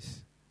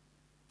years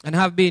and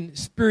have been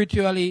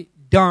spiritually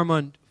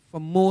dormant for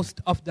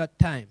most of that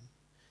time.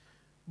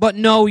 But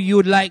now you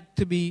would like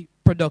to be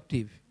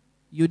productive.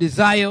 You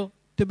desire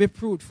to be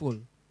fruitful.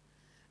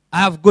 I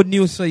have good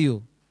news for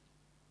you.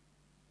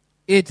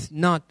 It's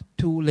not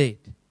too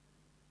late.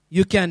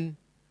 You can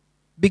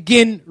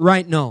begin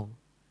right now.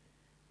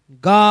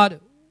 God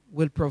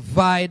will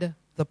provide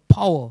the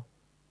power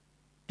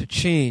to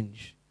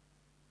change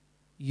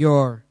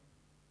your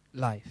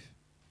life.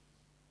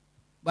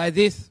 By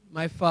this,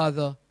 my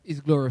Father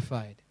is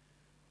glorified,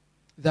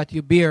 that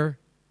you bear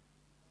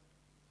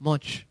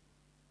much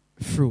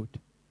fruit.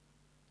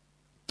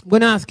 I'm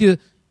going to ask you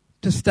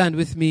to stand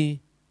with me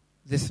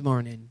this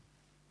morning.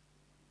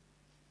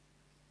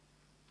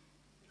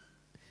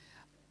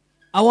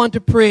 I want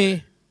to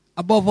pray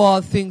above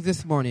all things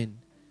this morning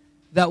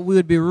that we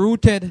would be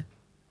rooted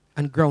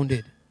and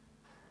grounded.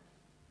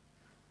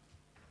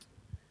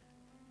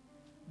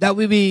 That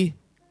we be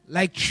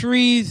like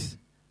trees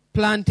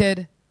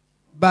planted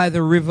by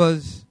the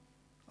rivers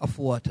of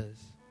waters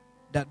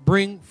that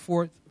bring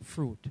forth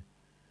fruit.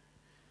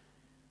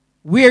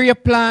 Where you're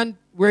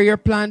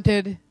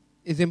planted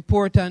is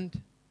important,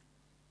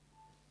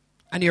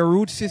 and your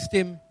root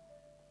system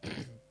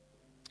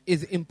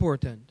is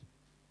important.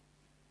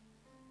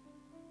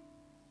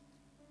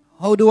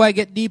 How do I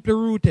get deeply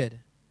rooted?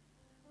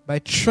 By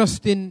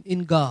trusting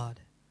in God,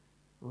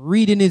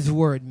 reading His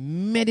Word,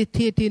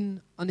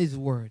 meditating on His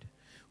Word,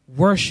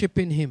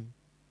 worshiping Him.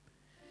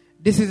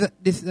 This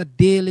is a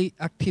daily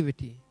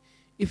activity.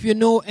 If you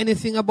know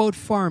anything about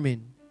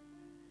farming,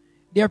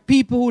 there are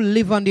people who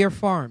live on their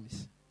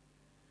farms.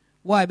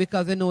 Why?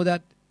 Because they know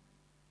that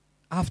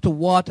I have to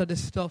water the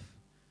stuff,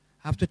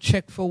 I have to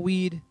check for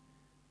weed,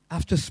 I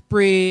have to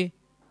spray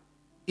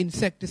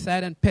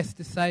insecticide and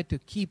pesticide to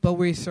keep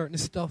away certain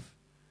stuff.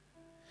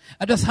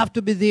 I just have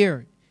to be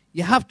there.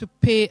 You have to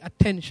pay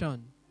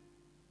attention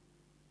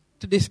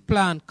to this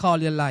plant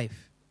called your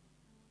life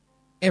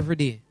every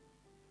day.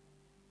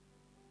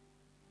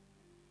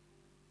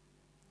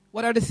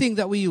 What are the things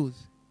that we use?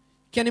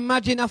 Can you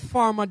imagine a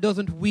farmer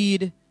doesn't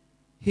weed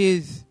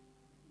his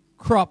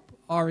crop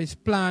or his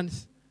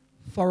plants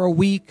for a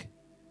week?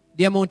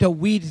 The amount of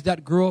weeds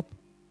that grow up.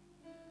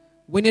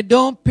 When you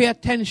don't pay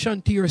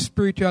attention to your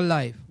spiritual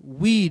life,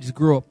 weeds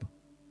grow up.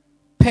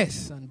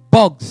 Pests and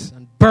bugs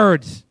and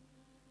birds.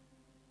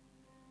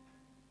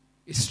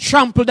 It's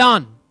trampled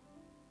on.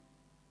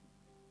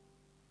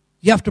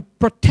 You have to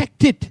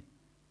protect it.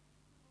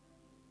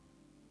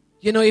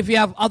 You know, if you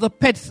have other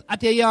pets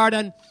at your yard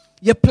and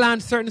you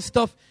plant certain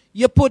stuff,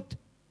 you put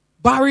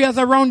barriers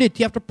around it.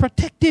 You have to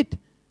protect it.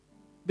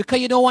 Because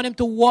you don't want them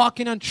to walk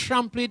in and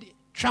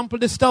trample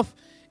the stuff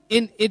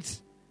in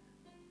its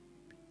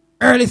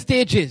early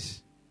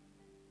stages.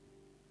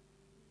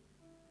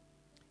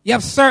 You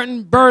have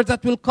certain birds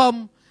that will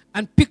come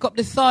and pick up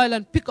the soil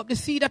and pick up the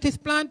seed that is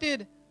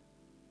planted.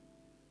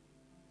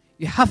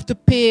 You have to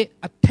pay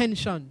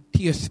attention to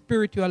your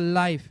spiritual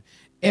life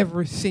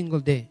every single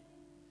day.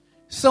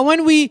 So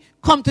when we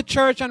come to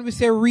church and we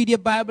say read your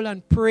Bible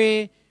and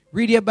pray,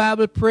 read your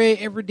Bible, pray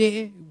every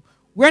day,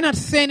 we're not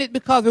saying it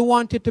because we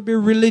want it to be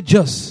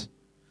religious.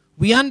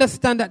 We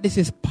understand that this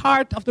is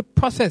part of the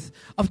process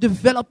of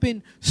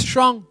developing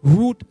strong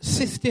root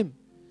system.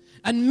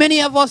 And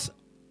many of us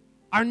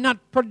are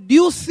not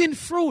producing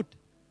fruit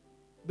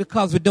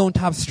because we don't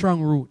have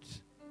strong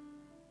roots.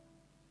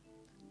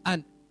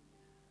 And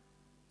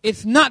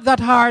it's not that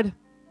hard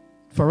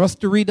for us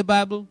to read the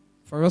Bible,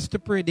 for us to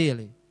pray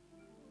daily.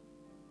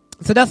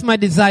 So that's my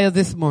desire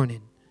this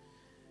morning,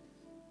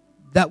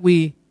 that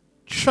we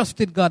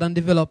trusted God and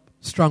develop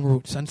strong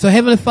roots. And so,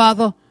 Heavenly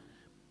Father,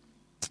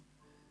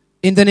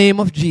 in the name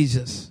of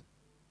Jesus,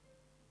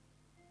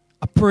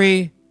 I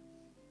pray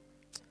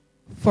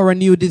for a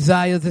new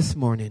desire this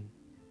morning.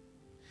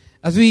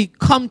 As we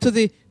come to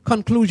the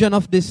conclusion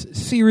of this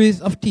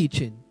series of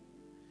teaching,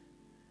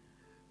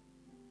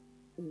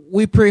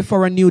 we pray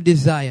for a new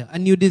desire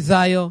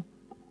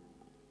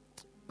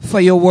for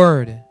your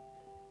word,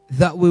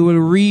 that we will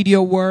read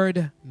your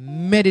word,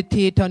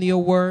 meditate on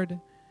your word,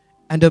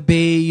 and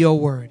obey your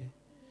word.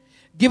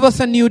 Give us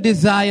a new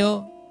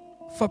desire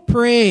for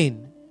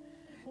praying,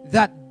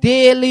 that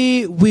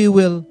daily we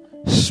will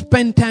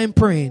spend time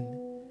praying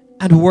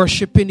and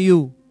worshiping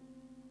you.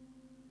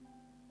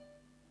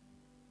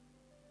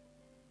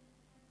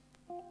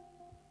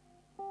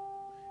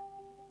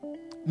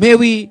 May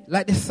we,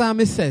 like the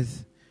psalmist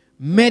says,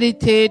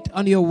 meditate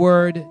on your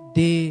word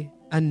day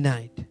and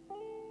night.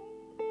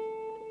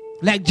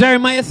 Like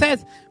Jeremiah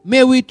says,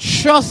 may we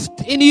trust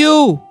in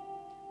you.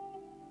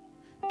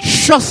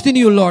 Trust in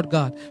you, Lord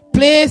God.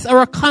 Place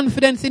our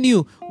confidence in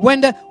you. When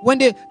the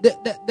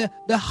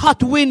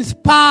hot winds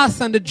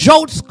pass and the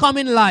droughts come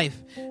in life,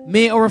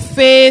 may our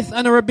faith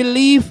and our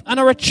belief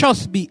and our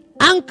trust be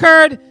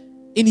anchored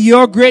in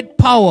your great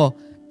power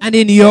and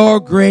in your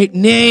great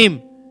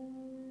name.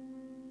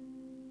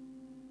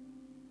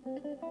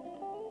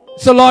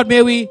 So, Lord,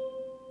 may we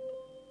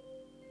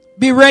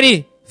be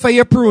ready for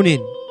your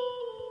pruning.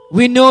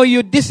 We know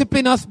you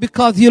discipline us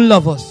because you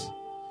love us.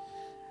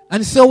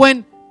 And so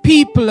when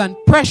people and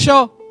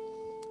pressure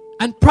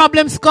and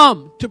problems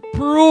come to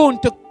prune,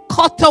 to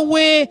cut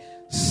away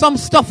some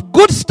stuff,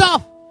 good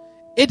stuff,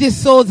 it is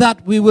so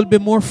that we will be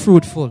more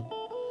fruitful.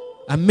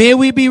 And may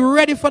we be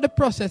ready for the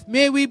process.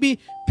 May we be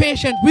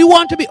patient. We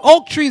want to be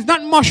oak trees,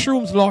 not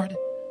mushrooms, Lord.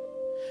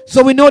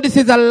 So we know this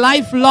is a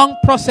lifelong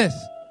process.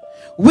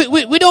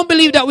 We don't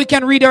believe that we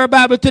can read our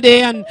Bible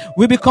today and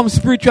we become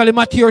spiritually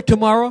mature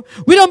tomorrow.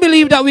 We don't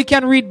believe that we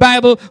can read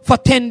Bible for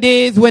 10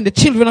 days when the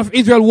children of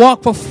Israel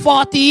walked for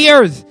 40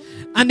 years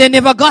and they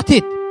never got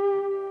it.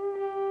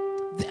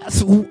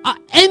 An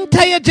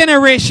entire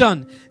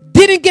generation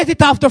didn't get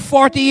it after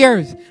 40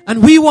 years,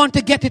 and we want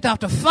to get it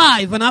after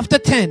 5 and after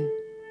 10.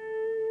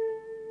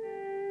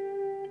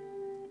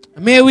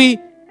 May we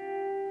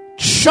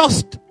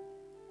trust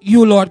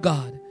you, Lord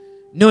God,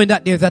 knowing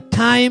that there's a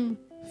time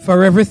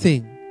for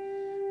everything.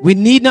 We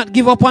need not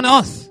give up on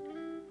us,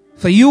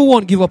 for you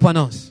won't give up on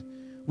us.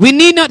 We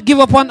need not give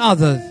up on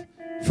others,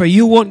 for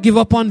you won't give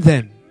up on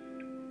them.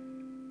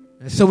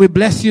 And so we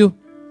bless you,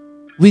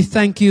 we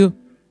thank you,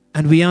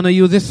 and we honor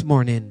you this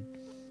morning.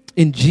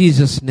 In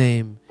Jesus'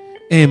 name,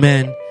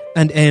 amen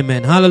and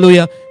amen.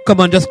 Hallelujah. Come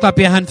on, just clap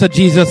your hands for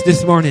Jesus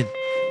this morning.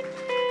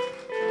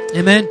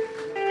 Amen.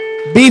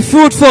 Be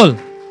fruitful.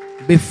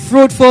 Be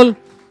fruitful.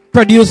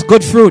 Produce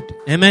good fruit.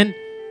 Amen.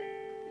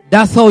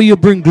 That's how you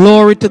bring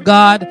glory to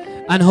God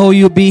and how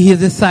you be his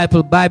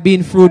disciple, by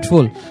being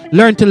fruitful.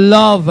 Learn to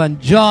love and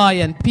joy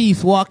and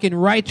peace. Walk in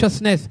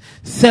righteousness,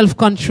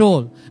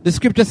 self-control. The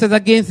scripture says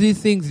against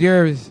these things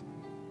there is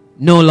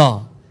no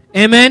law.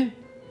 Amen.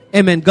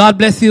 Amen. God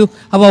bless you.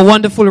 Have a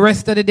wonderful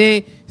rest of the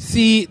day.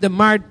 See the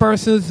married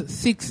persons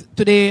 6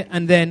 today,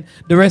 and then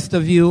the rest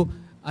of you,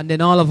 and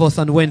then all of us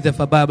on Wednesday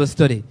for Bible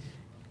study.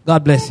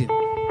 God bless you.